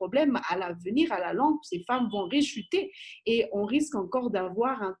grand problème à l'avenir, à la longue. Ces femmes vont réchuter et on risque encore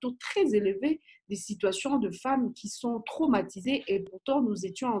d'avoir un taux très élevé des situations de femmes qui sont traumatisées. Et pourtant, nous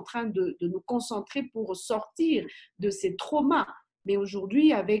étions en train de nous concentrer pour sortir de ces traumas. Mais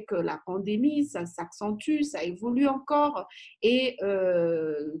aujourd'hui, avec la pandémie, ça s'accentue, ça évolue encore. Et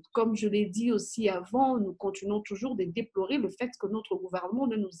comme je l'ai dit aussi avant, nous continuons toujours de déplorer le fait que notre gouvernement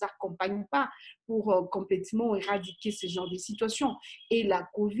ne nous accompagne pas pour complètement éradiquer ce genre de situations. Et la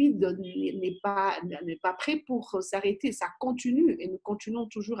COVID n'est pas prêt pour s'arrêter. Ça continue et nous continuons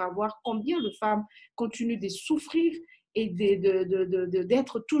toujours à voir combien de femmes continuent de souffrir et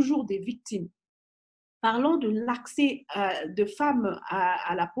d'être toujours des victimes. Parlons de l'accès de femmes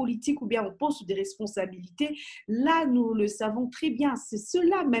à la politique ou bien au poste de responsabilité. Là, nous le savons très bien, c'est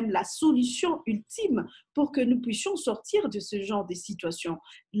cela même la solution ultime pour que nous puissions sortir de ce genre de situation.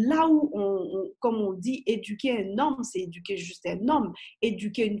 Là où, comme on dit, éduquer un homme, c'est éduquer juste un homme.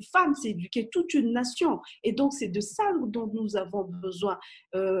 Éduquer une femme, c'est éduquer toute une nation. Et donc, c'est de ça dont nous avons besoin.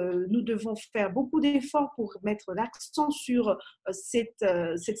 Nous devons faire beaucoup d'efforts pour mettre l'accent sur cette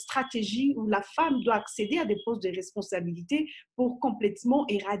stratégie où la femme doit accéder à des postes de responsabilité pour complètement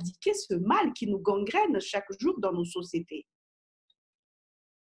éradiquer ce mal qui nous gangrène chaque jour dans nos sociétés.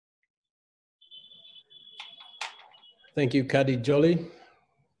 Thank you, Kadi Jolly.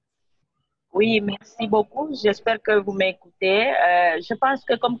 Oui, merci beaucoup. J'espère que vous m'écoutez. Je pense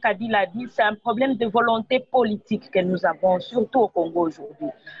que, comme Kadi l'a dit, c'est un problème de volonté politique que nous avons, surtout au Congo aujourd'hui.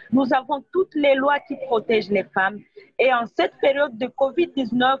 Nous avons toutes les lois qui protègent les femmes. Et en cette période de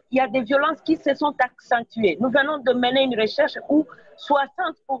COVID-19, il y a des violences qui se sont accentuées. Nous venons de mener une recherche où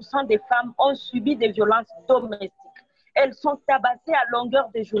 60% des femmes ont subi des violences domestiques. Elles sont tabassées à longueur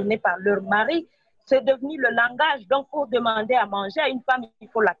de journée par leur mari. C'est devenu le langage. Donc, pour demander à manger à une femme, il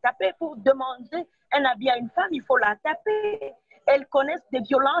faut la taper. Pour demander un habit à une femme, il faut la taper. Elles connaissent des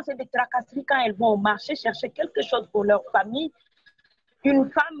violences et des tracasseries quand elles vont au marché chercher quelque chose pour leur famille. Une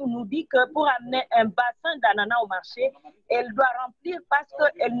femme nous dit que pour amener un bassin d'ananas au marché, elle doit remplir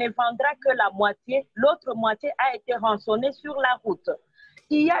parce qu'elle ne vendra que la moitié. L'autre moitié a été rançonnée sur la route.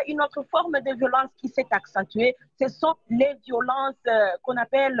 Il y a une autre forme de violence qui s'est accentuée, ce sont les violences qu'on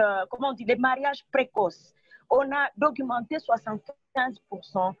appelle, comment on dit, les mariages précoces. On a documenté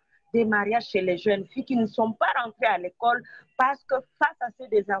 75% des mariages chez les jeunes filles qui ne sont pas rentrées à l'école parce que face à ces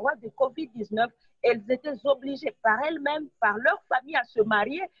désarrois de Covid-19, elles étaient obligées par elles-mêmes, par leur famille à se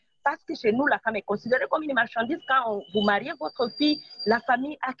marier parce que chez nous, la femme est considérée comme une marchandise. Quand vous mariez votre fille, la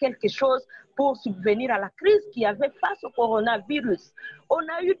famille a quelque chose pour subvenir à la crise qu'il y avait face au coronavirus. On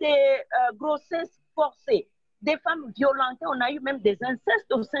a eu des grossesses forcées, des femmes violentées, on a eu même des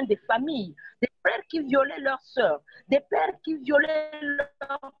incestes au sein des familles, des frères qui violaient leurs sœurs, des pères qui violaient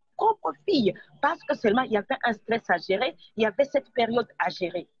leurs propres filles, parce que seulement il y avait un stress à gérer, il y avait cette période à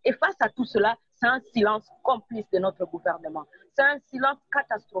gérer. Et face à tout cela, c'est un silence complice de notre gouvernement. C'est un silence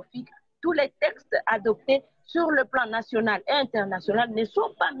catastrophique. Tous les textes adoptés sur le plan national et international ne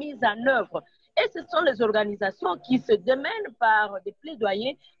sont pas mis en œuvre. Et ce sont les organisations qui se démènent par des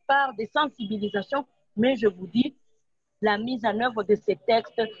plaidoyers, par des sensibilisations. Mais je vous dis, la mise en œuvre de ces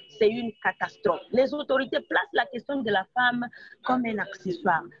textes, c'est une catastrophe. Les autorités placent la question de la femme comme un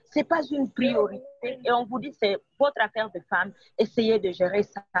accessoire. Ce n'est pas une priorité. Et on vous dit, c'est votre affaire de femme. Essayez de gérer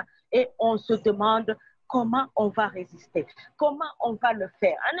ça. Et on se demande comment on va résister, comment on va le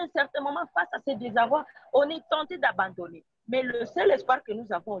faire. À un certain moment, face à ces désarrois, on est tenté d'abandonner. Mais le seul espoir que nous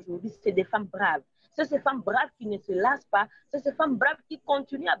avons aujourd'hui, c'est des femmes braves. C'est ces femmes braves qui ne se lassent pas. C'est ces femmes braves qui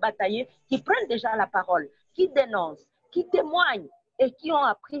continuent à batailler, qui prennent déjà la parole, qui dénoncent, qui témoignent et qui ont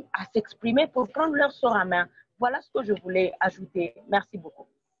appris à s'exprimer pour prendre leur sort en main. Voilà ce que je voulais ajouter. Merci beaucoup.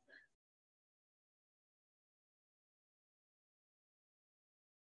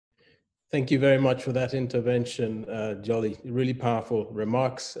 Thank you very much for that intervention, Jolly. Really powerful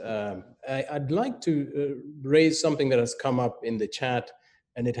remarks. I'd like to raise something that has come up in the chat,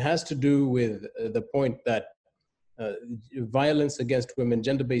 and it has to do with the point that violence against women,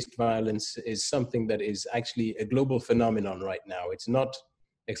 gender-based violence, is something that is actually a global phenomenon right now. It's not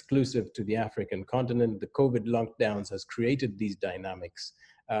exclusive to the African continent. The COVID lockdowns has created these dynamics.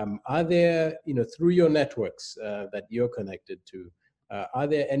 Are there, through your networks that you're connected to, are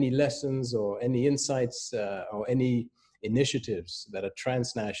there any lessons or any insights or any initiatives that are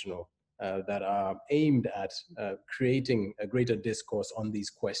transnational that are aimed at creating a greater discourse on these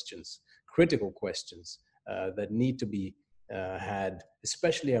questions, critical questions that need to be had,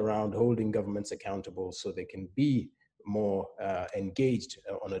 especially around holding governments accountable so they can be more engaged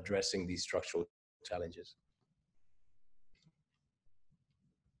on addressing these structural challenges?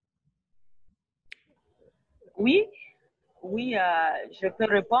 Oui, je peux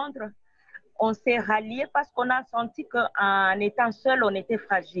répondre. On s'est ralliés parce qu'on a senti qu'en étant seul, on était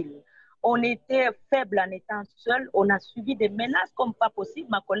fragile. On était faible en étant seul. On a subi des menaces comme pas possible.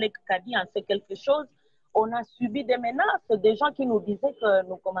 Ma collègue Kadi en sait quelque chose. On a subi des menaces, des gens qui nous disaient que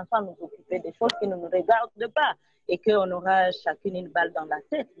nous commençons à nous occuper des choses qui ne nous regardent pas et qu'on aura chacune une balle dans la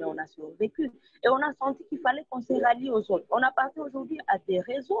tête, mais on a survécu. Et on a senti qu'il fallait qu'on se rallie aux autres. On a parlé aujourd'hui à des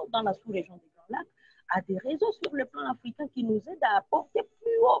réseaux dans la sous-région du Grand Lac, à des réseaux sur le plan africain qui nous aident à apporter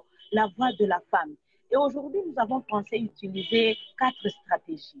plus haut la voix de la femme. Et aujourd'hui, nous avons pensé utiliser 4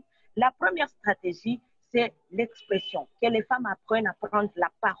 stratégies. La première stratégie, c'est l'expression, que les femmes apprennent à prendre la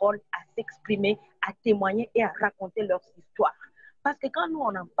parole, à s'exprimer, à témoigner et à raconter leurs histoires. Parce que quand nous,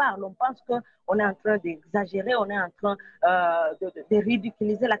 on en parle, on pense qu'on est en train d'exagérer, on est en train de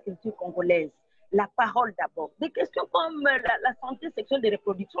ridiculiser la culture congolaise. La parole d'abord. Des questions comme la santé sexuelle et de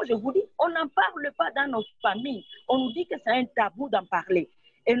reproduction, je vous dis, on n'en parle pas dans nos familles. On nous dit que c'est un tabou d'en parler.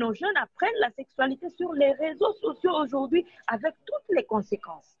 Et nos jeunes apprennent la sexualité sur les réseaux sociaux aujourd'hui avec toutes les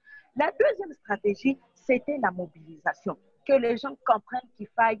conséquences. La deuxième stratégie, c'était la mobilisation. Que les gens comprennent qu'il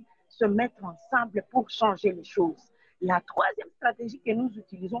faille se mettre ensemble pour changer les choses. La troisième stratégie que nous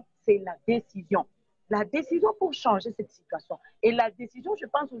utilisons, c'est la décision. La décision pour changer cette situation. Et la décision, je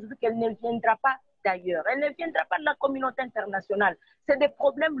pense aujourd'hui qu'elle ne viendra pas d'ailleurs. Elle ne viendra pas de la communauté internationale. C'est des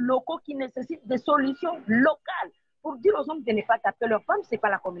problèmes locaux qui nécessitent des solutions locales. Pour dire aux hommes de ne pas taper leurs femmes, ce n'est pas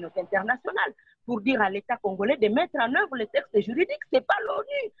la communauté internationale. Pour dire à l'État congolais de mettre en œuvre les textes juridiques, ce n'est pas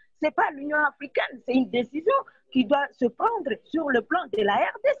l'ONU, ce n'est pas l'Union africaine. C'est une décision qui doit se prendre sur le plan de la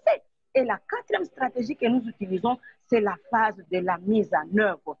RDC. Et la quatrième stratégie que nous utilisons, c'est la phase de la mise en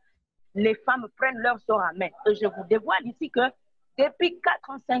œuvre. Les femmes prennent leur sort en main. Et je vous dévoile ici que depuis 4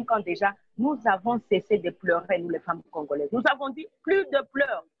 ans, 5 ans déjà, nous avons cessé de pleurer, nous les femmes congolaises. Nous avons dit plus de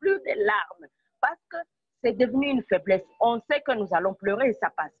pleurs, plus de larmes, parce que c'est devenu une faiblesse. On sait que nous allons pleurer et ça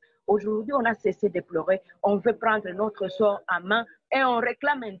passe. Aujourd'hui, on a cessé de pleurer. On veut prendre notre sort en main et on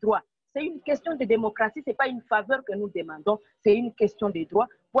réclame un droit. C'est une question de démocratie, ce n'est pas une faveur que nous demandons, c'est une question de droit.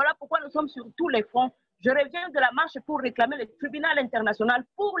 Voilà pourquoi nous sommes sur tous les fronts. Je reviens de la marche pour réclamer le tribunal international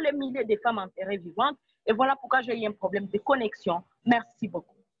pour les milliers de femmes enterrées vivantes. Et voilà pourquoi j'ai eu un problème de connexion. Merci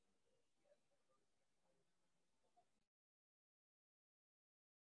beaucoup.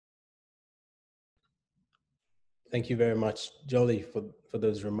 Thank you very much, Jolie, for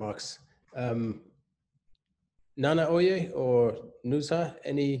those remarks. Nana Oye or Nusa,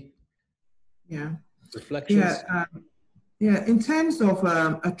 any reflections? Yeah, in terms of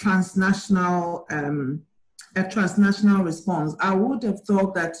a transnational response, I would have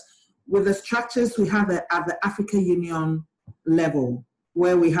thought that with the structures we have at the African Union level,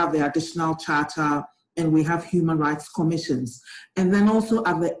 where we have the additional charter and we have human rights commissions, and then also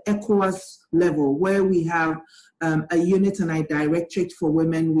at the ECOWAS level, where we have a unit and a directorate for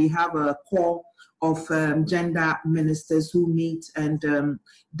women, we have a core of gender ministers who meet and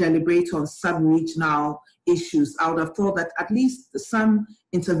deliberate on sub-regional issues. I would have thought that at least some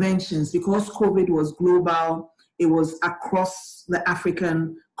interventions, because COVID was global, it was across the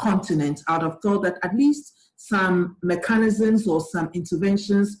African continent, I would have thought that at least some mechanisms or some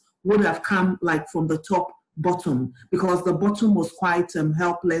interventions would have come like from the top bottom, because the bottom was quite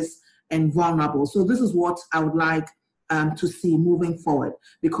helpless and vulnerable. So this is what I would like to see moving forward,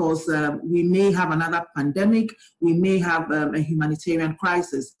 because we may have another pandemic, we may have a humanitarian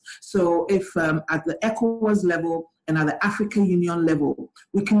crisis. So if at the ECOWAS level and at the African Union level,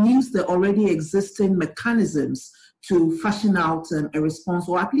 we can use the already existing mechanisms to fashion out a response,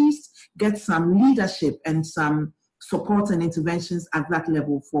 or at least get some leadership and some support and interventions at that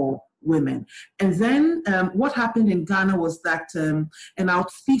level for women. And then what happened in Ghana was that, and I'll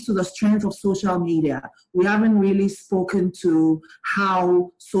speak to the strength of social media. We haven't really spoken to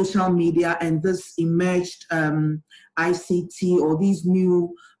how social media and this emerged ICT or these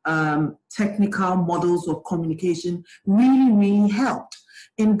new technical models of communication really helped.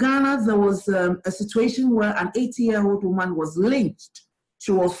 In Ghana, there was a situation where an 80-year-old woman was lynched.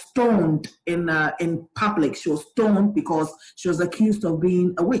 She was stoned in public. She was stoned because she was accused of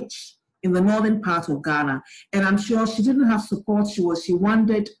being a witch in the northern part of Ghana. And I'm sure she didn't have support. She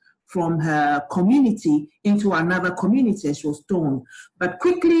wandered from her community into another community and she was stoned. But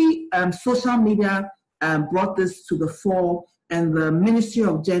quickly, social media brought this to the fore, and the Ministry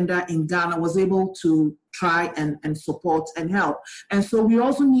of Gender in Ghana was able to try and support and help. And so we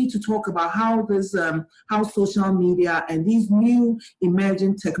also need to talk about how this, how social media and these new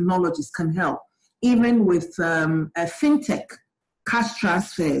emerging technologies can help, even with fintech, cash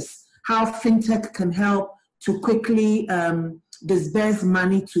transfers, how fintech can help to quickly disperse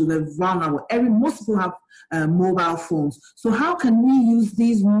money to the vulnerable. Most people have mobile phones. So how can we use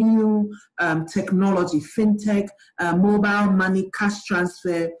these new technology, fintech, mobile money, cash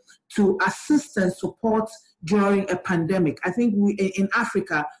transfer, to assist and support during a pandemic? I think in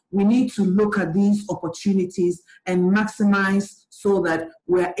Africa, we need to look at these opportunities and maximize so that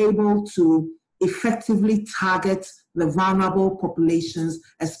we're able to effectively target the vulnerable populations,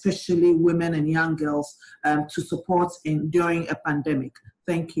 especially women and young girls, to support during a pandemic.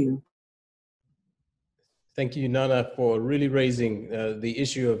 Thank you. Thank you, Nana, for really raising the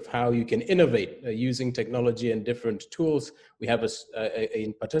issue of how you can innovate using technology and different tools. We have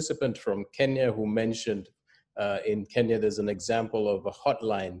a participant from Kenya who mentioned in Kenya there's an example of a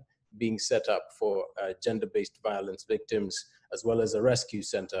hotline being set up for gender-based violence victims, as well as a rescue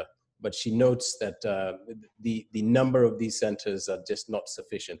center. But she notes that the number of these centers are just not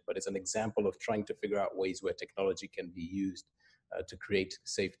sufficient, but it's an example of trying to figure out ways where technology can be used to create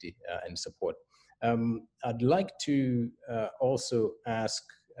safety and support. I'd like to also ask,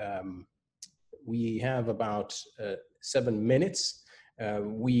 we have about 7 minutes.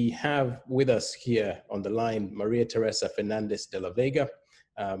 We have with us here on the line Maria Teresa Fernandez de la Vega.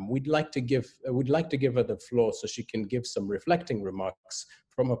 We'd like to give her the floor so she can give some reflecting remarks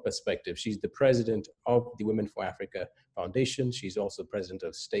from her perspective. She's the president of the Women for Africa Foundation. She's also president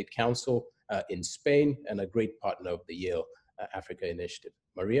of State Council in Spain and a great partner of the Yale Africa Initiative.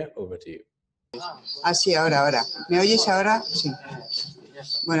 Maria, over to you. Sí, ahora. ¿Me oyes ahora? Sí.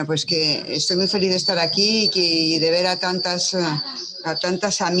 Bueno, pues que estoy muy feliz de estar aquí y de ver a tantas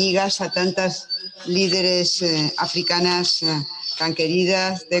amigas, a tantas líderes africanas tan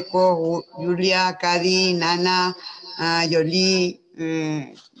queridas, Deco, Julia, Cadi, Nana, Jolie,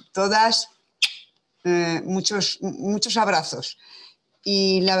 todas, muchos abrazos.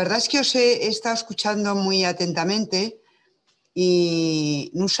 Y la verdad es que os he estado escuchando muy atentamente. Y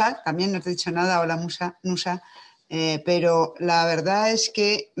Nusa, también no te he dicho nada, hola Nusa, pero la verdad es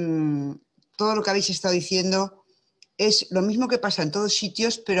que todo lo que habéis estado diciendo es lo mismo que pasa en todos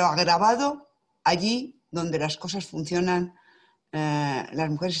sitios, pero agravado allí donde las cosas funcionan las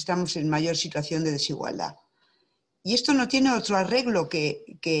mujeres estamos en mayor situación de desigualdad. Y esto no tiene otro arreglo que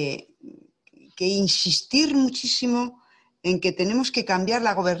insistir muchísimo en que tenemos que cambiar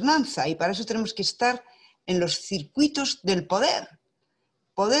la gobernanza y para eso tenemos que estar en los circuitos del poder.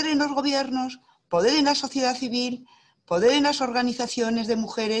 Poder en los gobiernos, poder en la sociedad civil, poder en las organizaciones de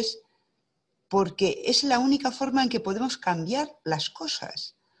mujeres, porque es la única forma en que podemos cambiar las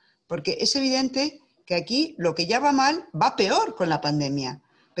cosas. Porque es evidente que aquí lo que ya va mal va peor con la pandemia.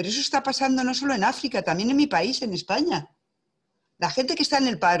 Pero eso está pasando no solo en África, también en mi país, en España. La gente que está en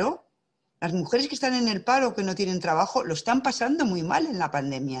el paro, las mujeres que están en el paro, que no tienen trabajo, lo están pasando muy mal en la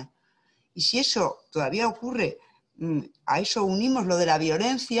pandemia. Y si eso todavía ocurre, a eso unimos lo de la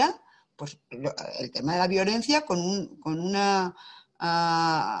violencia, pues el tema de la violencia con un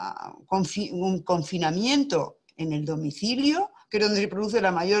confinamiento en el domicilio, que es donde se produce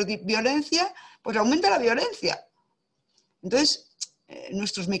la mayor violencia, pues aumenta la violencia. Entonces,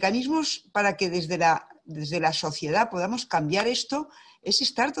 nuestros mecanismos para que desde la sociedad podamos cambiar esto es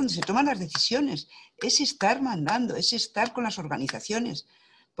estar donde se toman las decisiones, es estar mandando, es estar con las organizaciones.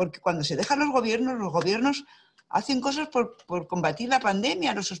 Porque cuando se dejan los gobiernos hacen cosas por combatir la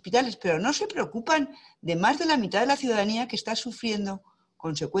pandemia, los hospitales, pero no se preocupan de más de la mitad de la ciudadanía que está sufriendo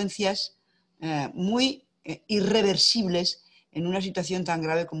consecuencias muy irreversibles en una situación tan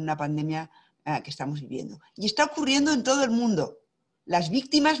grave como una pandemia que estamos viviendo. Y está ocurriendo en todo el mundo. Las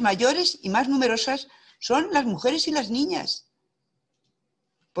víctimas mayores y más numerosas son las mujeres y las niñas,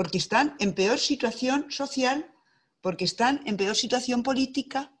 porque están en peor situación social, porque están en peor situación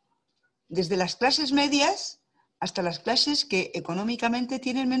política, desde las clases medias hasta las clases que económicamente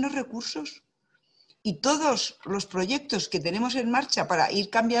tienen menos recursos. Y todos los proyectos que tenemos en marcha para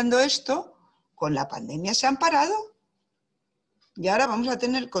ir cambiando esto, con la pandemia se han parado. Y ahora vamos a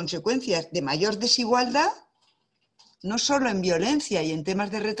tener consecuencias de mayor desigualdad, no solo en violencia y en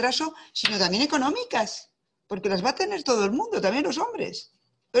temas de retraso, sino también económicas, porque las va a tener todo el mundo, también los hombres.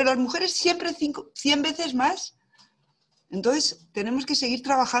 Pero las mujeres siempre 100 veces más. Entonces, tenemos que seguir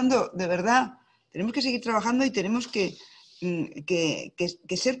trabajando, de verdad, tenemos que seguir trabajando y tenemos que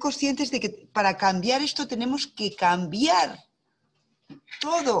ser conscientes de que para cambiar esto tenemos que cambiar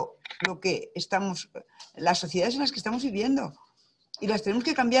todo lo que las sociedades en las que estamos viviendo. Y las tenemos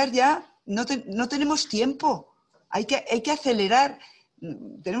que cambiar ya, no tenemos tiempo. Hay que acelerar,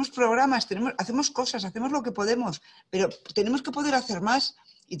 tenemos programas, hacemos cosas, hacemos lo que podemos, pero tenemos que poder hacer más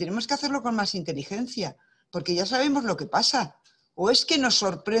y tenemos que hacerlo con más inteligencia, porque ya sabemos lo que pasa. ¿O es que nos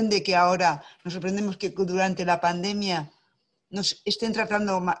sorprende que ahora, nos sorprendemos que durante la pandemia nos estén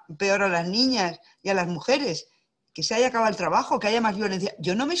tratando peor a las niñas y a las mujeres, que se haya acabado el trabajo, que haya más violencia?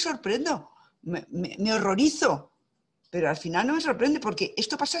 Yo no me sorprendo, me horrorizo, pero al final no me sorprende porque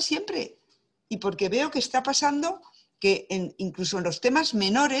esto pasa siempre. Y porque veo que está pasando que incluso en los temas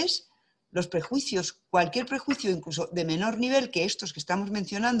menores, los prejuicios, cualquier prejuicio incluso de menor nivel que estos que estamos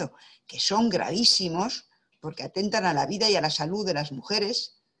mencionando, que son gravísimos, porque atentan a la vida y a la salud de las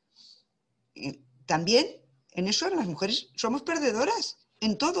mujeres, también en eso las mujeres somos perdedoras,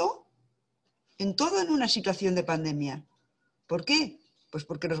 en todo en una situación de pandemia. ¿Por qué? Pues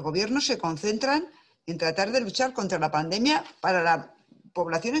porque los gobiernos se concentran en tratar de luchar contra la pandemia para la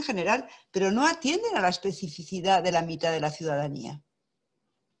población en general, pero no atienden a la especificidad de la mitad de la ciudadanía.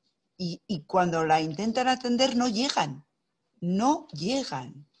 Y cuando la intentan atender no llegan.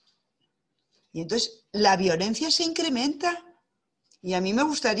 Y entonces la violencia se incrementa. Y a mí me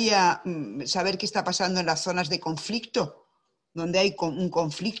gustaría saber qué está pasando en las zonas de conflicto, donde hay un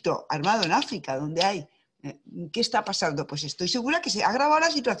conflicto armado en África, donde hay... ¿Qué está pasando? Pues estoy segura que se ha agravado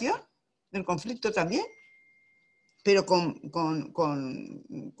la situación del conflicto también, pero con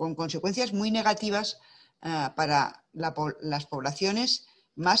consecuencias muy negativas para las poblaciones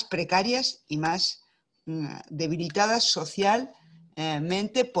más precarias y más debilitadas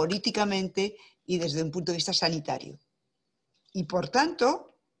socialmente, políticamente y desde un punto de vista sanitario. Y por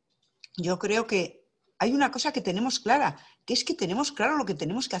tanto, yo creo que hay una cosa que tenemos clara, que es que tenemos claro lo que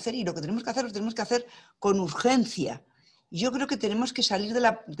tenemos que hacer y lo que tenemos que hacer lo tenemos que hacer con urgencia. Y yo creo que tendríamos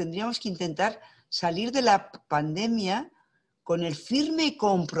que intentar salir de la pandemia con el firme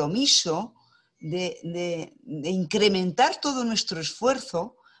compromiso de incrementar todo nuestro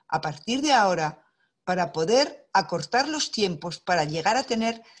esfuerzo a partir de ahora para poder acortar los tiempos, para llegar a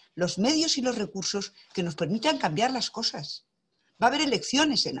tener los medios y los recursos que nos permitan cambiar las cosas. Va a haber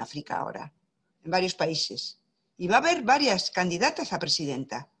elecciones en África ahora, en varios países, y va a haber varias candidatas a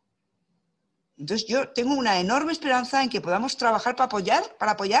presidenta. Entonces yo tengo una enorme esperanza en que podamos trabajar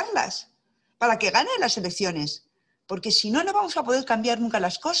para apoyarlas, para que ganen las elecciones, porque si no, no vamos a poder cambiar nunca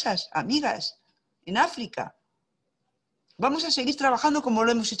las cosas, amigas, en África. vamos a seguir trabajando como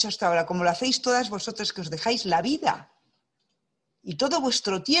lo hemos hecho hasta ahora, como lo hacéis todas vosotras que os dejáis la vida y todo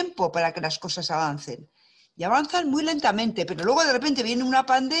vuestro tiempo para que las cosas avancen. Y avanzan muy lentamente, pero luego de repente viene una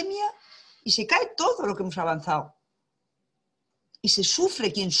pandemia y se cae todo lo que hemos avanzado. Y se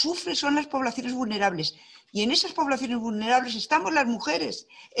sufre, quien sufre son las poblaciones vulnerables. Y en esas poblaciones vulnerables estamos las mujeres,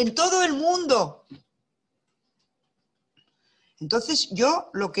 en todo el mundo. Entonces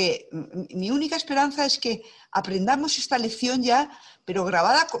mi única esperanza es que aprendamos esta lección ya, pero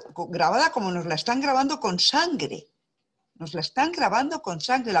grabada como nos la están grabando con sangre. Nos la están grabando con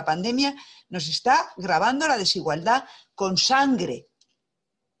sangre. La pandemia nos está grabando la desigualdad con sangre.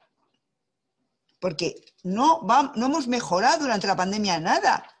 Porque no hemos mejorado durante la pandemia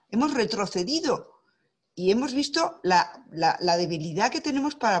nada. Hemos retrocedido. Y hemos visto la debilidad que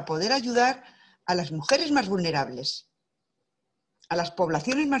tenemos para poder ayudar a las mujeres más vulnerables, a las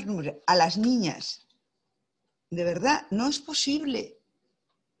poblaciones más vulnerables, a las niñas. De verdad, no es posible.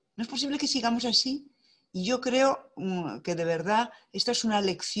 No es posible que sigamos así. Y yo creo que de verdad esta es una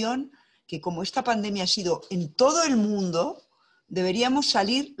lección que, como esta pandemia ha sido en todo el mundo, deberíamos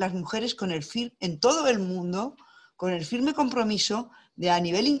salir las mujeres en todo el mundo con el firme compromiso de, a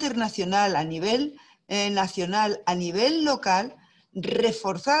nivel internacional, a nivel nacional, a nivel local,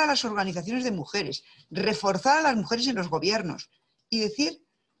 reforzar a las organizaciones de mujeres, reforzar a las mujeres en los gobiernos y decir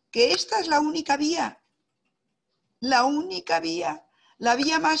que esta es la única vía, la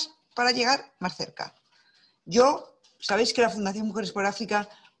vía más para llegar más cerca. Sabéis que la Fundación Mujeres por África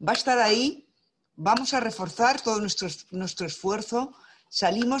va a estar ahí, vamos a reforzar todo nuestro esfuerzo.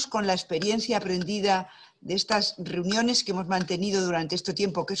 Salimos con la experiencia aprendida de estas reuniones que hemos mantenido durante este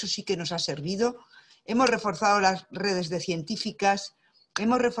tiempo, que eso sí que nos ha servido. Hemos reforzado las redes de científicas,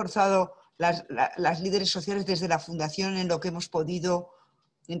 hemos reforzado las líderes sociales desde la Fundación en lo que hemos podido.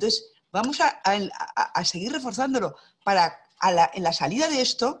 Entonces, vamos a seguir reforzándolo para, en la salida de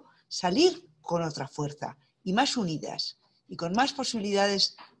esto, salir con otra fuerza y más unidas y con más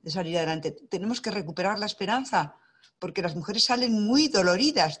posibilidades de salir adelante. Tenemos que recuperar la esperanza, porque las mujeres salen muy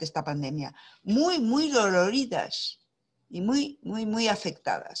doloridas de esta pandemia, muy doloridas y muy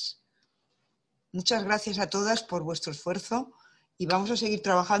afectadas. Muchas gracias a todas por vuestro esfuerzo y vamos a seguir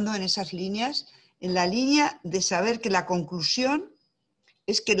trabajando en esas líneas, en la línea de saber que la conclusión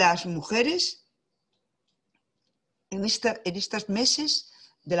es que las mujeres en estos meses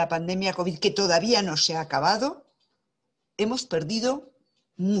de la pandemia COVID, que todavía no se ha acabado, hemos perdido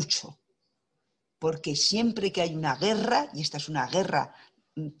mucho. Porque siempre que hay una guerra, y esta es una guerra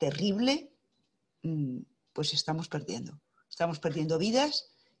terrible, pues estamos perdiendo. Estamos perdiendo vidas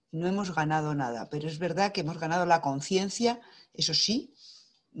y no hemos ganado nada. Pero es verdad que hemos ganado la conciencia, eso sí,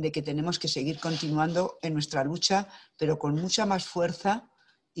 de que tenemos que seguir continuando en nuestra lucha, pero con mucha más fuerza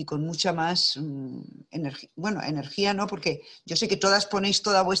y con mucha más energía. Bueno, energía no, porque yo sé que todas ponéis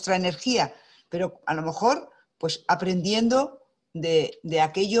toda vuestra energía, pero a lo mejor pues aprendiendo de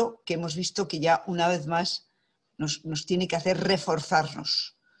aquello que hemos visto que ya una vez más nos tiene que hacer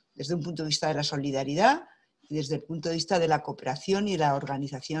reforzarnos desde un punto de vista de la solidaridad y desde el punto de vista de la cooperación y la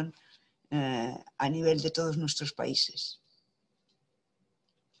organización a nivel de todos nuestros países.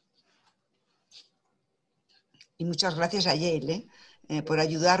 Y muchas gracias a Yale por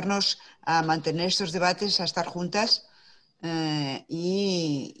ayudarnos a mantener estos debates, a estar juntas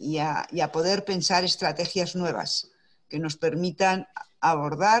y a poder pensar estrategias nuevas que nos permitan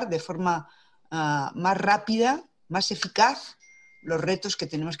abordar de forma más rápida, más eficaz, los retos que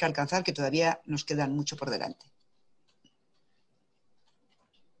tenemos que alcanzar, que todavía nos quedan mucho por delante.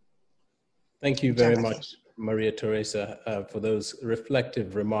 Thank you very much, Maria Teresa, for those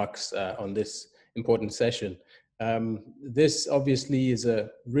reflective remarks on this important session. This obviously is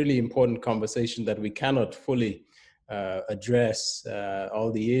a really important conversation that we cannot fully address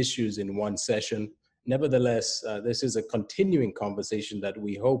all the issues in one session. Nevertheless, this is a continuing conversation that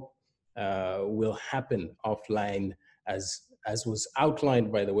we hope will happen offline as was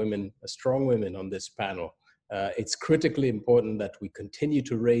outlined by the women, strong women on this panel. It's critically important that we continue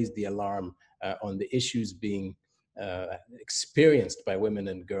to raise the alarm on the issues being experienced by women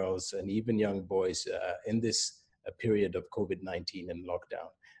and girls and even young boys in this period of COVID-19 and lockdown.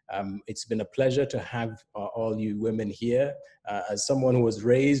 It's been a pleasure to have all you women here. As someone who was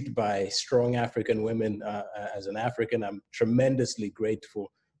raised by strong African women, as an African, I'm tremendously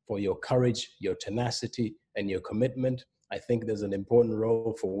grateful for your courage, your tenacity, and your commitment. I think there's an important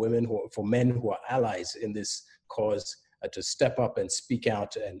role for women, for men who are allies in this cause to step up and speak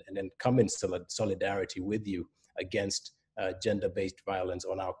out and come in solidarity with you against gender-based violence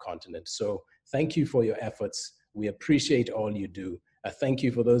on our continent. So thank you for your efforts. We appreciate all you do. Thank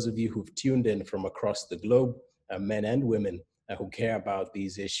you for those of you who've tuned in from across the globe. men and women who care about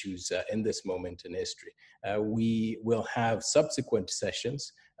these issues in this moment in history. We will have subsequent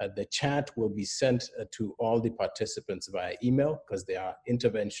sessions. The chat will be sent to all the participants via email, because there are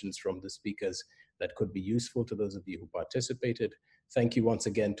interventions from the speakers that could be useful to those of you who participated. Thank you once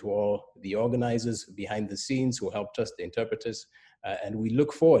again to all the organizers behind the scenes who helped us, the interpreters, and we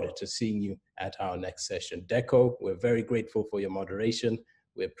look forward to seeing you at our next session. Deco, we're very grateful for your moderation.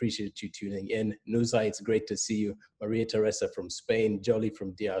 We appreciate you tuning in. Nusa, it's great to see you. Maria Teresa from Spain, Jolie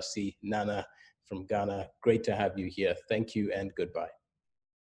from DRC, Nana from Ghana. Great to have you here. Thank you and goodbye.